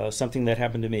something that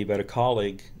happened to me, but a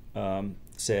colleague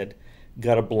said,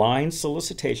 got a blind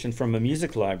solicitation from a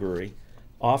music library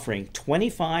offering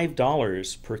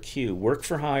 $25 per cue, work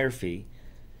for hire fee,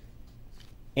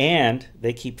 and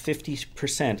they keep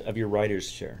 50% of your writer's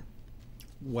share.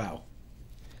 Wow.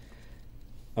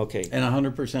 Okay. And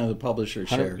 100% of the publisher's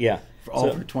share. Yeah. For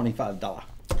all for $25.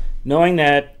 Knowing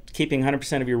that keeping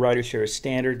 100% of your writer's share is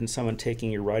standard and someone taking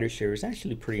your writer's share is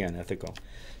actually pretty unethical.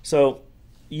 So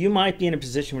you might be in a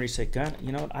position where you say, God,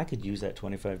 you know what, I could use that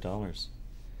 $25.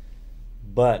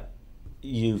 But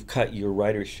you've cut your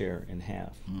writer's share in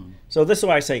half. Mm. So this is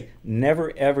why I say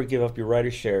never ever give up your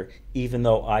writer's share, even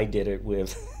though I did it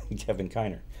with Kevin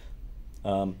Kiner.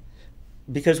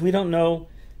 Because we don't know,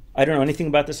 I don't know anything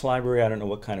about this library. I don't know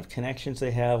what kind of connections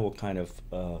they have, what kind of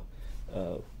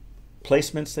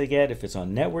placements they get, if it's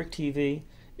on network TV.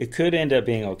 It could end up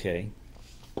being okay.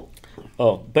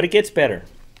 Oh, but it gets better.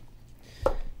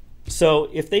 So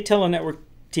if they tell a network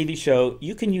TV show,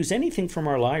 you can use anything from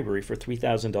our library for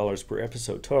 $3,000 per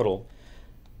episode total,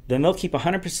 then they'll keep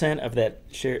 100% of that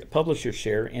publisher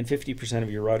share and 50%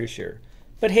 of your writer's share.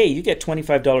 But hey, you get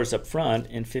 $25 up front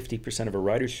and 50% of a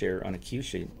writer's share on a cue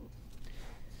sheet.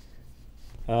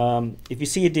 If you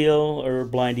see a deal or a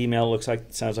blind email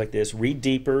sounds like this, read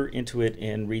deeper into it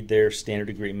and read their standard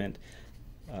agreement.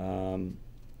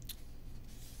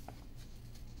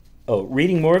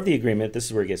 Reading more of the agreement, this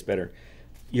is where it gets better.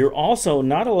 You're also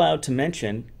not allowed to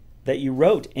mention that you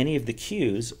wrote any of the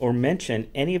cues or mention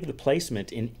any of the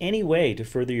placement in any way to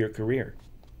further your career.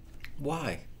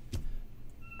 Why?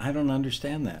 I don't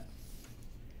understand that.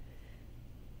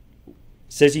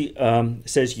 Says you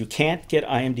can't get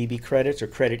IMDb credits or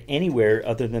credit anywhere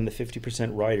other than the 50%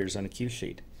 writers on a cue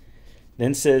sheet.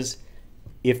 Then says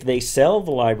if they sell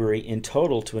the library in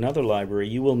total to another library,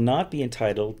 you will not be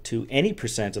entitled to any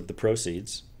percent of the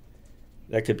proceeds.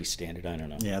 That could be standard, I don't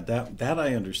know. Yeah, that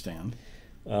I understand.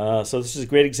 So this is a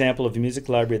great example of a music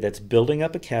library that's building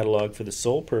up a catalog for the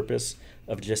sole purpose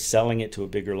of just selling it to a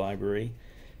bigger library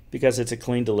because it's a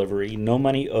clean delivery, no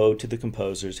money owed to the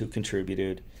composers who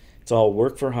contributed. It's all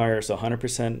work for hire, so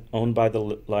 100% owned by the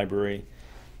library,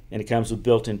 and it comes with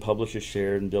built-in publisher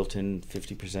share and built-in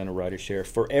 50% of writer share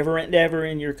forever and ever,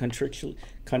 and you're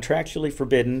contractually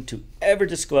forbidden to ever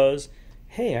disclose,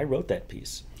 hey, I wrote that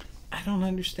piece. I don't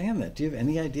understand that. Do you have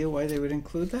any idea why they would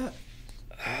include that?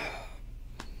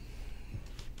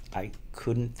 I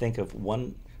couldn't think of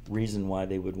one reason why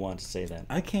they would want to say that.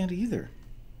 I can't either.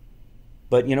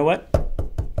 But you know what?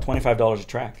 $25 a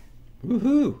track.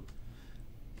 Woohoo!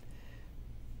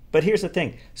 But here's the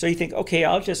thing. So you think, okay,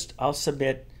 I'll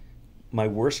submit my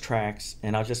worst tracks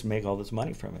and I'll just make all this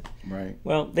money from it. Right.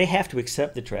 Well, they have to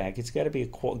accept the track. It's got to be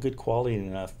good quality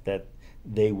enough that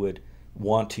they would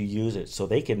want to use it so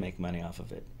they can make money off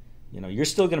of it. You know, you're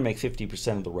still going to make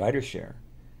 50% of the writer's share.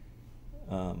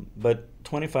 But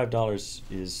 $25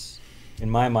 is, in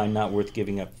my mind, not worth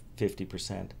giving up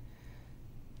 50%.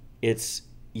 It's,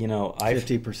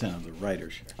 50% of the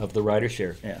writer's share. Of the writer's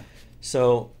share. Yeah.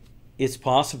 So it's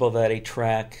possible that a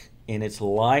track in its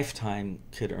lifetime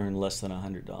could earn less than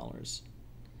 $100.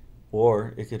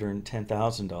 Or it could earn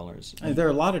 $10,000. There are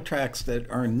a lot of tracks that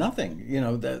earn nothing.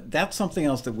 That's something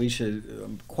else that we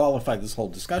should qualify this whole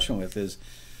discussion with is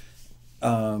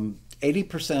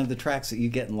 80% of the tracks that you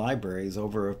get in libraries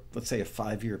over, let's say, a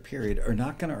 5-year period are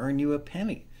not going to earn you a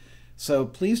penny. So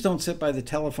please don't sit by the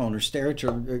telephone or stare at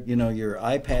your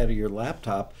iPad or your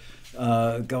laptop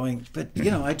going, but,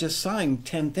 I just signed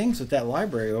 10 things at that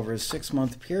library over a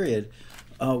 6-month period.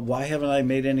 Why haven't I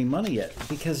made any money yet?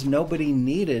 Because nobody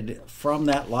needed from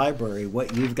that library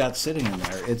what you've got sitting in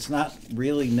there. It's not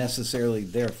really necessarily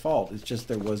their fault. It's just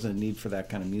there wasn't a need for that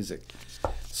kind of music.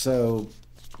 So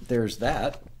there's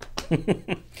that.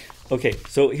 Okay,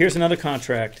 so here's another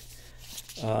contract.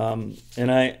 And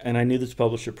I knew this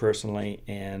publisher personally,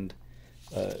 and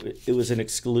it was an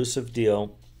exclusive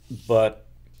deal, but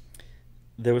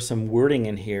there was some wording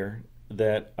in here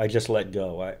that I just let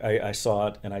go. I saw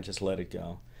it and I just let it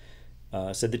go.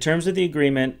 Said the terms of the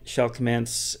agreement shall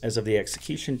commence as of the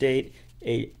execution date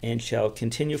and shall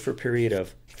continue for a period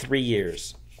of 3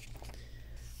 years.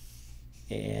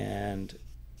 And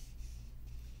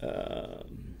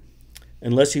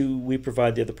unless we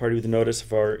provide the other party with a notice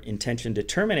of our intention to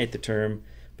terminate the term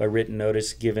by written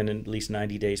notice given at least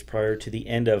 90 days prior to the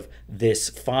end of this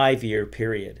 5-year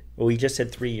period. Well, we just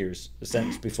said 3 years, the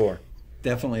sentence before.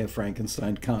 Definitely a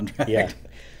Frankenstein contract. Yeah.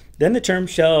 Then the term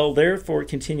shall therefore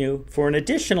continue for an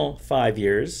additional 5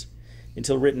 years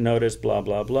until written notice, blah,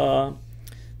 blah, blah,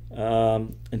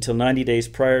 until 90 days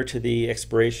prior to the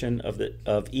expiration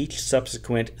of each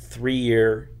subsequent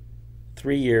 3-year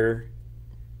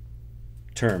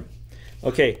term.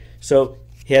 Okay, so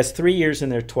he has 3 years in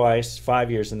there twice,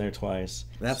 5 years in there twice.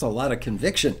 That's a lot of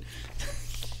conviction.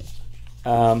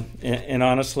 And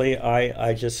honestly,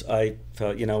 I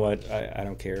felt, you know what, I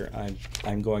don't care.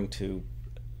 I'm going to,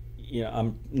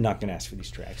 I'm not going to ask for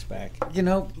these tracks back.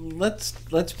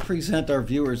 Let's present our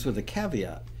viewers with a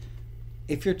caveat.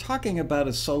 If you're talking about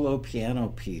a solo piano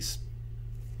piece,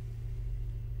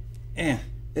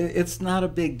 it's not a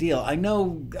big deal. I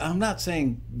know I'm not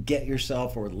saying get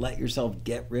yourself or let yourself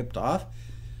get ripped off,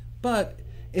 but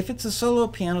if it's a solo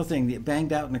piano thing that you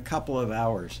banged out in a couple of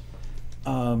hours,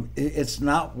 it's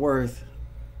not worth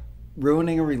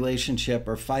ruining a relationship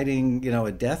or fighting,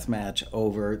 a death match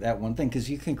over that one thing, because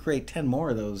you can create 10 more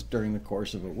of those during the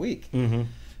course of a week. Mm-hmm.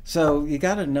 So you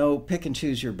got to pick and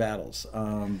choose your battles.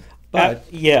 But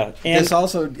and this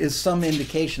also is some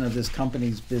indication of this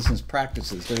company's business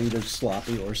practices. They're either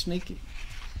sloppy or sneaky.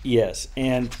 Yes,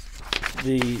 and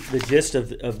the gist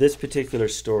of this particular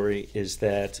story is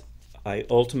that I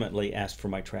ultimately asked for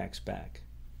my tracks back.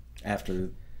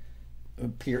 After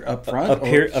up front?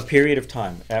 A period of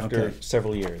time, after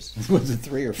several years. Was it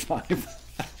 3 or 5?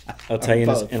 I'll tell you,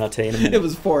 and I'll tell you in a minute. It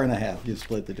was 4.5. You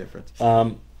split the difference.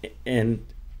 And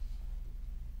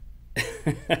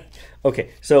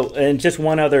okay, so and just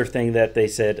one other thing that they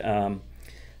said,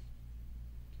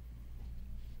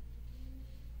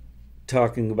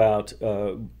 talking about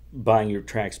buying your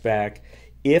tracks back.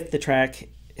 If the track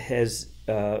has,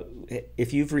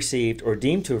 if you've received or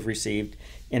deemed to have received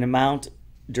an amount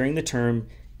during the term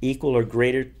equal or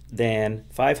greater than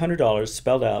 $500,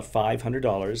 spelled out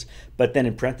 $500, but then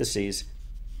in parentheses,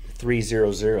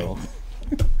 300.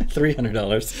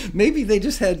 $300. Maybe they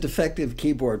just had defective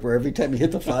keyboard where every time you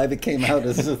hit the 5 it came out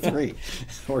as a 3,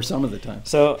 or some of the time.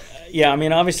 So yeah, I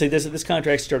mean, obviously this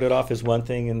contract started off as one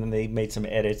thing, and then they made some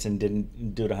edits and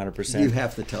didn't do it 100%. You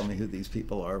have to tell me who these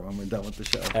people are when we're done with the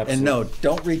show. Absolutely. And no,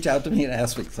 don't reach out to me and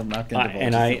ask me, because I'm not going to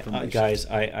divulge this information. Guys,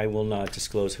 I will not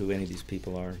disclose who any of these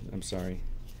people are. I'm sorry.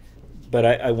 But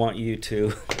I want you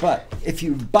to. But if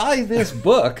you buy this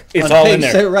book, it's on all page, in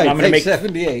there. Right, I'm page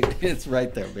 78. It's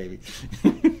right there, baby.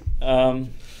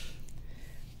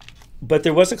 But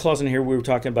there was a clause in here. We were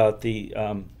talking about the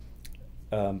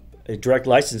direct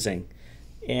licensing,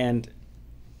 and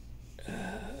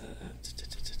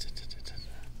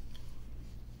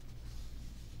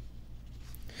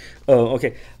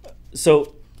okay.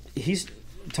 So he's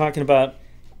talking about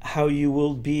how you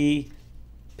will be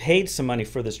paid some money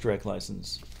for this direct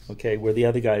license, okay, where the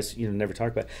other guys never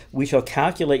talk about. We shall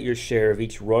calculate your share of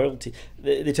each royalty.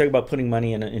 They talk about putting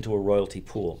money into a royalty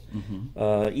pool.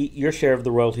 Mm-hmm. Your share of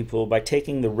the royalty pool by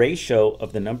taking the ratio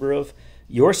of the number of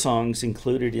your songs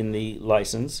included in the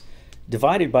license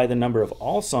divided by the number of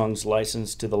all songs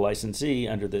licensed to the licensee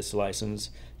under this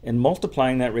license, and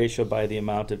multiplying that ratio by the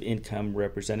amount of income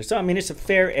represented. So, I mean, it's a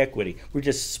fair equity. We're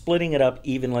just splitting it up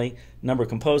evenly, number of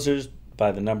composers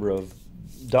by the number of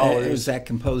dollars. Is that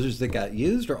composers that got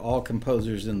used, or all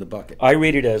composers in the bucket? I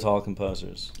read it as all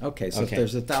composers. Okay, so if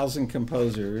there's 1,000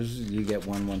 composers, you get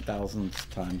 1/1000th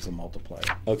times the multiplier.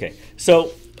 Okay,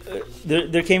 so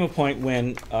there came a point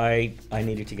when I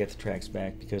needed to get the tracks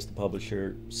back because the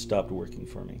publisher stopped working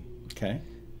for me. Okay.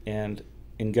 And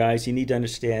guys, you need to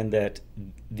understand that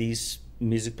these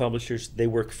music publishers, they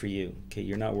work for you. Okay,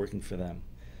 you're not working for them.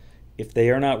 If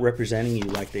they are not representing you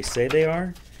like they say they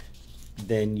are,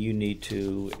 then you need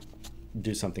to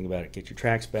do something about it. Get your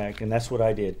tracks back, and that's what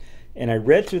I did. And I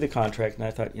read through the contract, and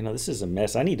I thought, this is a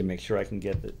mess. I need to make sure I can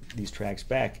get these tracks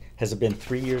back. Has it been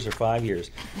 3 years or 5 years?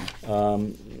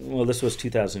 Well, this was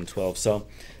 2012. So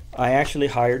I actually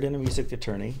hired a music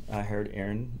attorney. I hired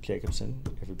Erin Jacobson.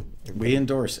 We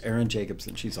endorse Erin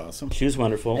Jacobson. She's awesome. She was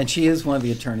wonderful. And she is one of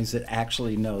the attorneys that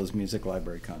actually knows music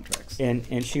library contracts.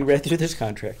 And she read through this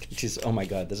contract. She's, oh my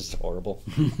God, this is horrible.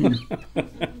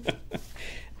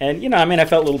 And, I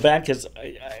felt a little bad because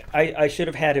I should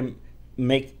have had him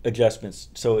make adjustments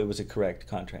so it was a correct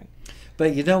contract.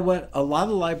 But you know what? A lot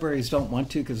of libraries don't want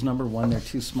to because, number one, they're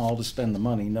too small to spend the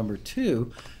money. Number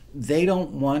two, they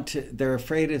don't want to, they're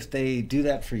afraid if they do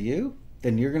that for you,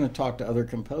 then you're going to talk to other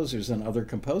composers, and other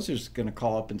composers are going to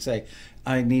call up and say,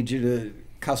 I need you to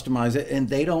customize it. And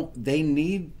they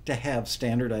need to have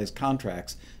standardized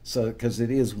contracts, so because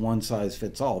it is one size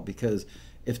fits all. Because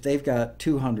if they've got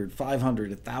 200, 500,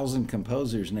 1,000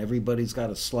 composers and everybody's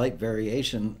got a slight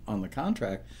variation on the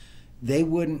contract, they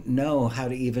wouldn't know how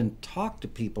to even talk to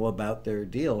people about their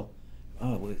deal.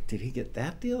 Oh, well, did he get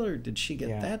that deal or did she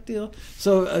get that deal?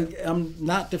 So I'm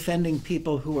not defending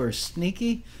people who are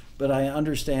sneaky, but I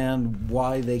understand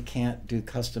why they can't do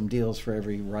custom deals for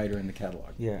every writer in the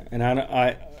catalog. Yeah, and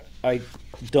I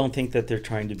don't think that they're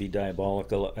trying to be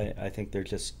diabolical. I think they're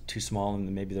just too small, and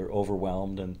maybe they're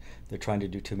overwhelmed, and they're trying to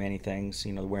do too many things.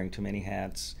 Wearing too many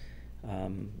hats,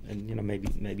 and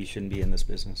maybe you shouldn't be in this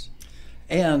business.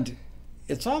 And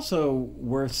it's also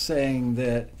worth saying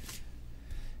that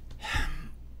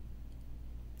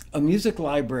a music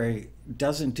library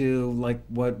doesn't do like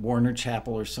what Warner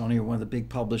Chappell or Sony or one of the big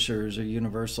publishers or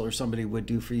Universal or somebody would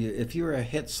do for you. If you're a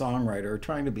hit songwriter or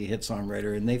trying to be a hit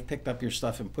songwriter and they've picked up your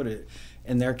stuff and put it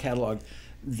in their catalog,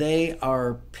 they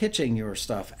are pitching your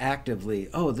stuff actively.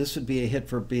 Oh, this would be a hit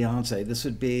for Beyonce. This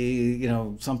would be,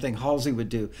 something Halsey would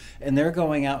do. And they're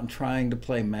going out and trying to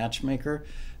play matchmaker.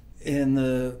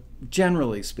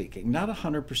 Generally speaking, not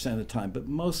 100% of the time, but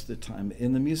most of the time,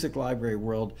 in the music library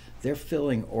world, they're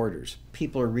filling orders.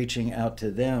 People are reaching out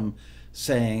to them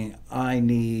saying, I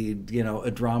need,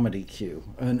 a dramedy cue,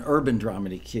 an urban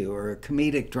dramedy cue, or a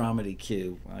comedic dramedy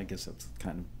cue. Well, I guess that's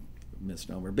kind of a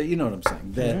misnomer, but you know what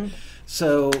I'm saying. Mm-hmm.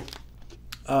 So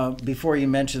before you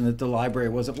mentioned that the library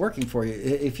wasn't working for you,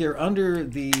 if you're under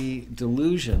the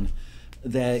delusion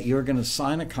that you're going to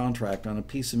sign a contract on a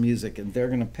piece of music and they're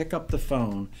going to pick up the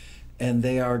phone and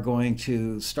they are going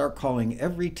to start calling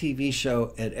every TV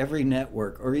show at every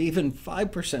network, or even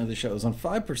 5% of the shows on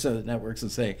 5% of the networks,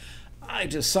 and say, I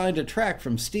just signed a track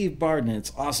from Steve Barden,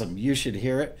 it's awesome, you should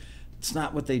hear it. It's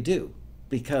not what they do,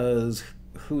 because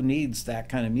who needs that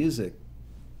kind of music?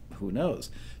 Who knows?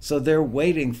 So they're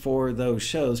waiting for those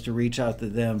shows to reach out to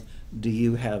them. Do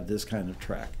you have this kind of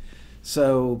track?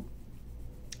 So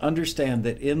understand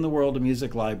that in the world of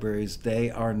music libraries, they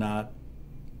are not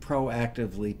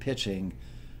proactively pitching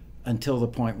until the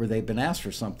point where they've been asked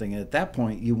for something. At that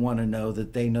point, you want to know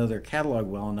that they know their catalog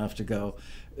well enough to go,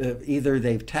 either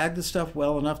they've tagged the stuff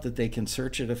well enough that they can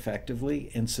search it effectively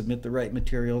and submit the right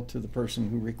material to the person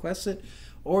who requests it,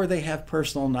 or they have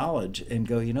personal knowledge and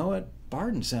go, you know what,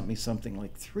 Barden sent me something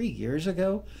like 3 years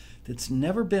ago that's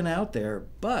never been out there,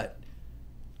 but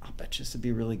I'll bet you this would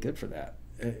be really good for that.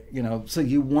 So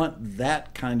you want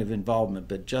that kind of involvement,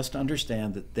 but just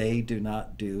understand that they do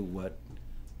not do what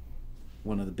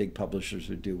one of the big publishers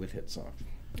would do with hit songs.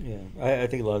 Yeah, I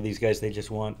think a lot of these guys, they just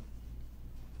want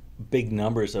big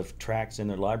numbers of tracks in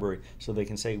their library so they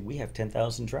can say, we have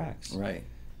 10,000 tracks. Right.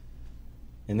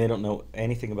 And they don't know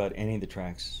anything about any of the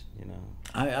tracks,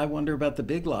 I wonder about the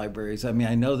big libraries. I mean,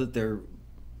 I know that they're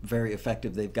very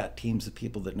effective. They've got teams of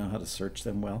people that know how to search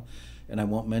them well. And I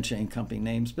won't mention any company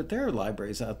names, but there are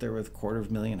libraries out there with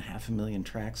 250,000, 500,000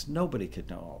 tracks. Nobody could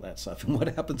know all that stuff. And what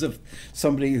happens if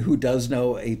somebody who does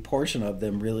know a portion of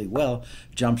them really well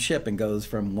jumps ship and goes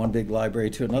from one big library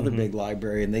to another big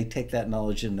library, and they take that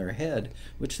knowledge in their head,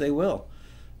 which they will.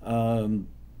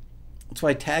 That's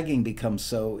why tagging becomes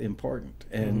so important.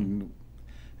 And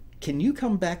can you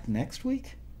come back next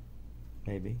week?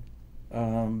 Maybe.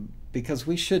 Because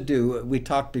we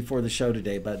talked before the show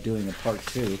today about doing a part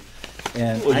 2.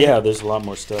 And there's a lot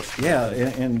more stuff. Yeah,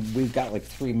 and we've got like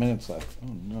 3 minutes left.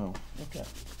 Oh no, okay,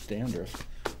 dandruff.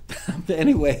 But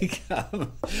anyway,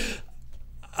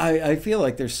 I feel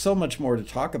like there's so much more to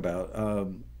talk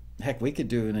about. Heck, we could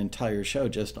do an entire show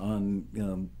just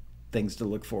on things to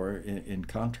look for in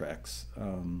contracts.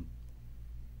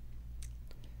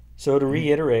 So to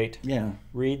reiterate,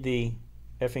 read the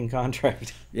effing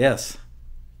contract. Yes.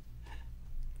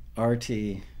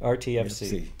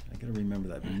 RTFC. I gotta remember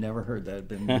that. I've never heard that. I've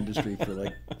been in the industry for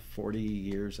like 40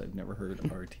 years. I've never heard of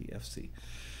RTFC.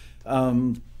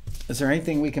 Is there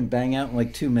anything we can bang out in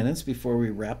like 2 minutes before we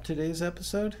wrap today's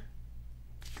episode?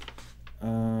 You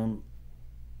want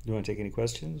to take any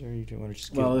questions, or you want to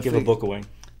just give a book away?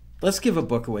 Let's give a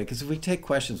book away, because if we take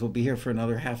questions, we'll be here for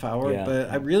another half hour. Yeah. But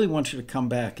I really want you to come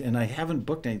back, and I haven't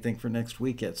booked anything for next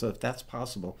week yet, so if that's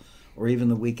possible, or even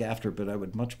the week after, but I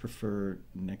would much prefer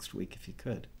next week if you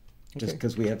could. Just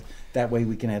because that way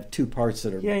we can have 2 parts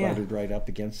that are butted right up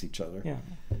against each other. Yeah,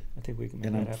 I think we can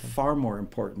make that happen. And I'm far more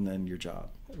important than your job.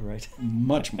 Right.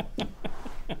 Much more.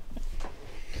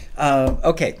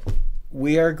 Okay.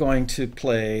 we are going to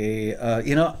play.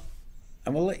 I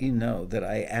will let you know that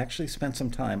I actually spent some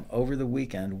time over the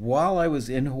weekend while I was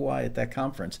in Hawaii at that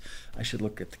conference. I should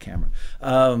look at the camera.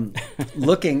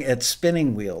 Looking at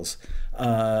spinning wheels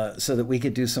so that we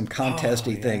could do some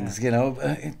contesty things.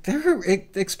 They're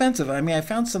expensive. I mean, I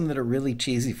found some that are really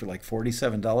cheesy for like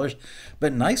 $47,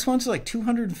 but nice ones are like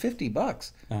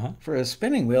 $250 for a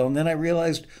spinning wheel. And then I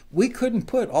realized we couldn't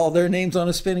put all their names on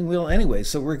a spinning wheel anyway.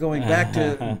 So we're going back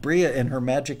to Bria and her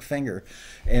magic finger.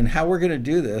 And how we're going to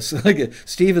do this, like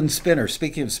Steven Spinner,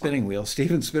 speaking of spinning wheels,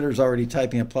 Steven Spinner's already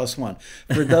typing a +1.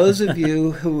 For those of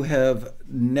you who have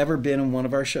never been in one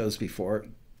of our shows before,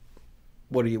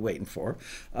 what are you waiting for?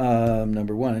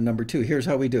 Number one. And number two, here's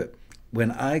how we do it. When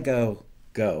I go,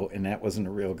 and that wasn't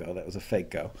a real go, that was a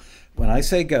fake go. When I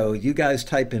say go, you guys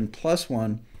type in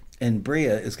 +1, and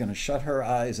Bria is going to shut her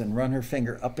eyes and run her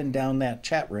finger up and down that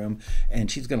chat room, and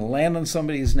she's going to land on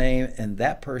somebody's name, and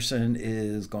that person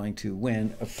is going to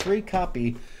win a free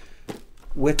copy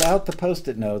without the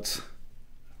Post-it notes.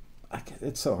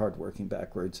 It's so hard working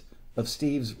backwards. Of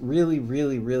Steve's really,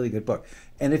 really, really good book.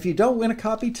 And if you don't win a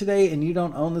copy today and you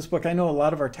don't own this book, I know a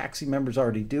lot of our taxi members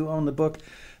already do own the book,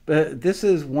 but this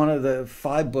is one of the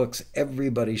 5 books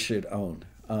everybody should own.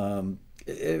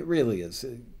 It really is.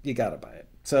 You got to buy it.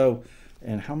 So,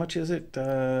 and how much is it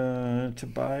to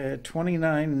buy it?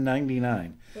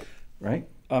 $29.99, right?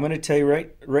 I'm going to tell you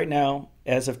right now,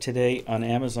 as of today on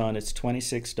Amazon, it's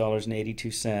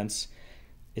 $26.82.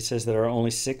 It says there are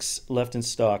only 6 left in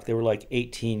stock. There were like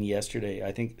 18 yesterday.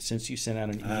 I think since you sent out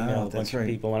an email, a bunch of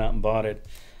people went out and bought it.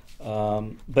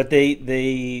 But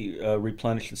they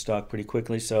replenish the stock pretty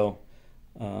quickly, so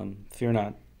fear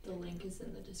not. The link is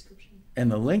in the description.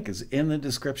 And the link is in the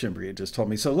description, Bria just told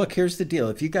me. So look, here's the deal.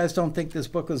 If you guys don't think this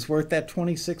book was worth that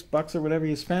 $26 or whatever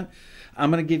you spent, I'm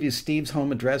going to give you Steve's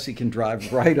home address. He can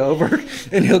drive right over,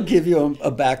 and he'll give you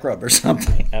a back rub or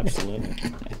something. Absolutely.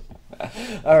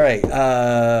 All right.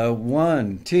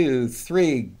 1, 2,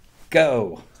 3,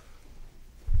 go.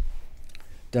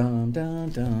 Dum, dum,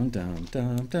 dum, dum,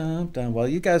 dum, dum, dum. While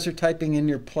you guys are typing in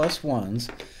your +1s,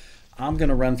 I'm going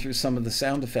to run through some of the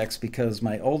sound effects because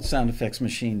my old sound effects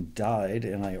machine died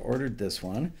and I ordered this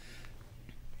one.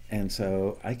 And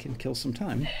so I can kill some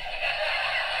time.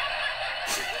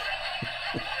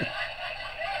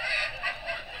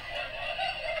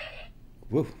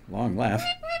 Woo, long laugh.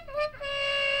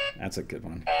 That's a good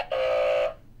one.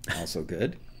 Also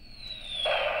good.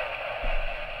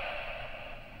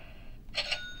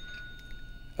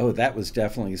 Oh, that was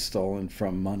definitely stolen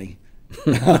from Money.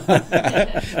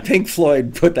 Pink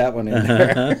Floyd put that one in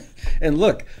there. And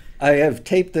look, I have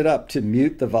taped it up to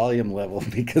mute the volume level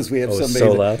because we have somebody.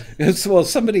 So loud. Well,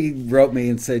 somebody wrote me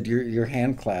and said your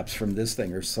hand claps from this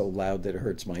thing are so loud that it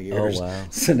hurts my ears. Oh wow!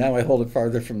 So now I hold it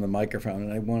farther from the microphone,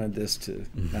 and I wanted this to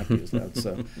not be as loud.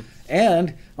 So,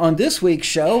 and on this week's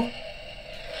show,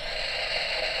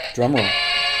 drum roll,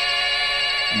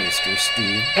 Mr.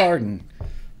 Steve Barden.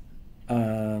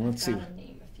 Let's see. Got a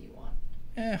name if you want.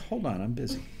 Hold on, I'm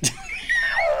busy.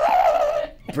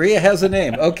 Bria has a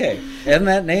name. Okay. And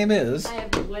that name is? I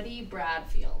have Woody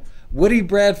Bradfield. Woody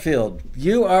Bradfield.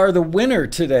 You are the winner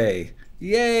today.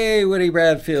 Yay, Woody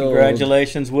Bradfield.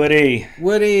 Congratulations, Woody.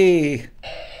 Woody.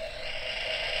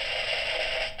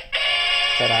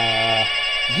 Ta-da.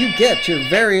 You get your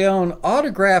very own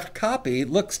autographed copy.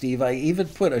 Look, Steve, I even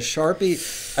put a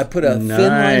Sharpie. I put a thin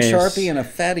line Sharpie and a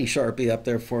fatty Sharpie up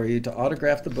there for you to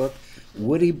autograph the book.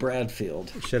 Woody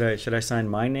Bradfield. Should I sign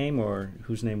my name, or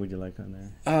whose name would you like on there?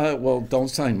 Well, don't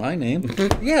sign my name.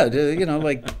 Yeah,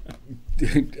 like,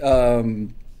 oh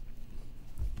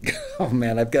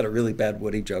man, I've got a really bad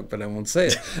Woody joke, but I won't say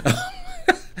it.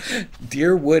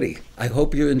 Dear Woody, I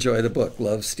hope you enjoy the book.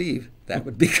 Love, Steve. That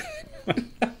would be good.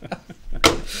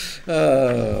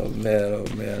 Oh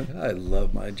man, I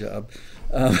love my job.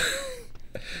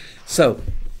 So,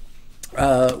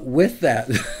 with that.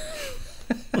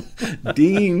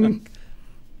 Dean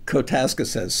Kotaska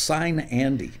says, sign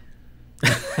Andy.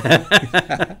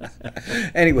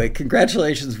 Anyway,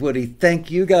 congratulations, Woody. Thank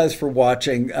you guys for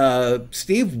watching.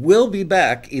 Steve will be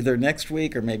back either next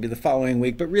week or maybe the following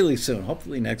week, but really soon,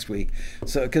 hopefully next week.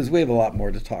 So, because we have a lot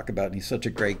more to talk about, and he's such a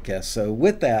great guest. So,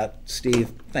 with that,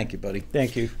 Steve, thank you, buddy.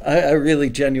 Thank you. I really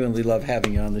genuinely love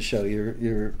having you on the show.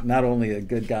 You're not only a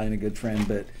good guy and a good friend,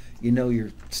 but you know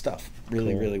your stuff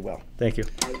really, really well. Thank you.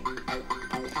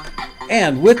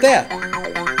 And with that,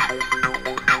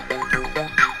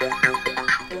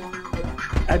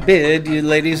 I bid you,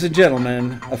 ladies and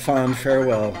gentlemen, a fond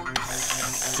farewell.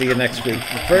 See you next week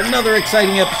for another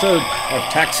exciting episode of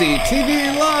Taxi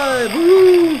TV Live.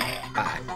 Woo!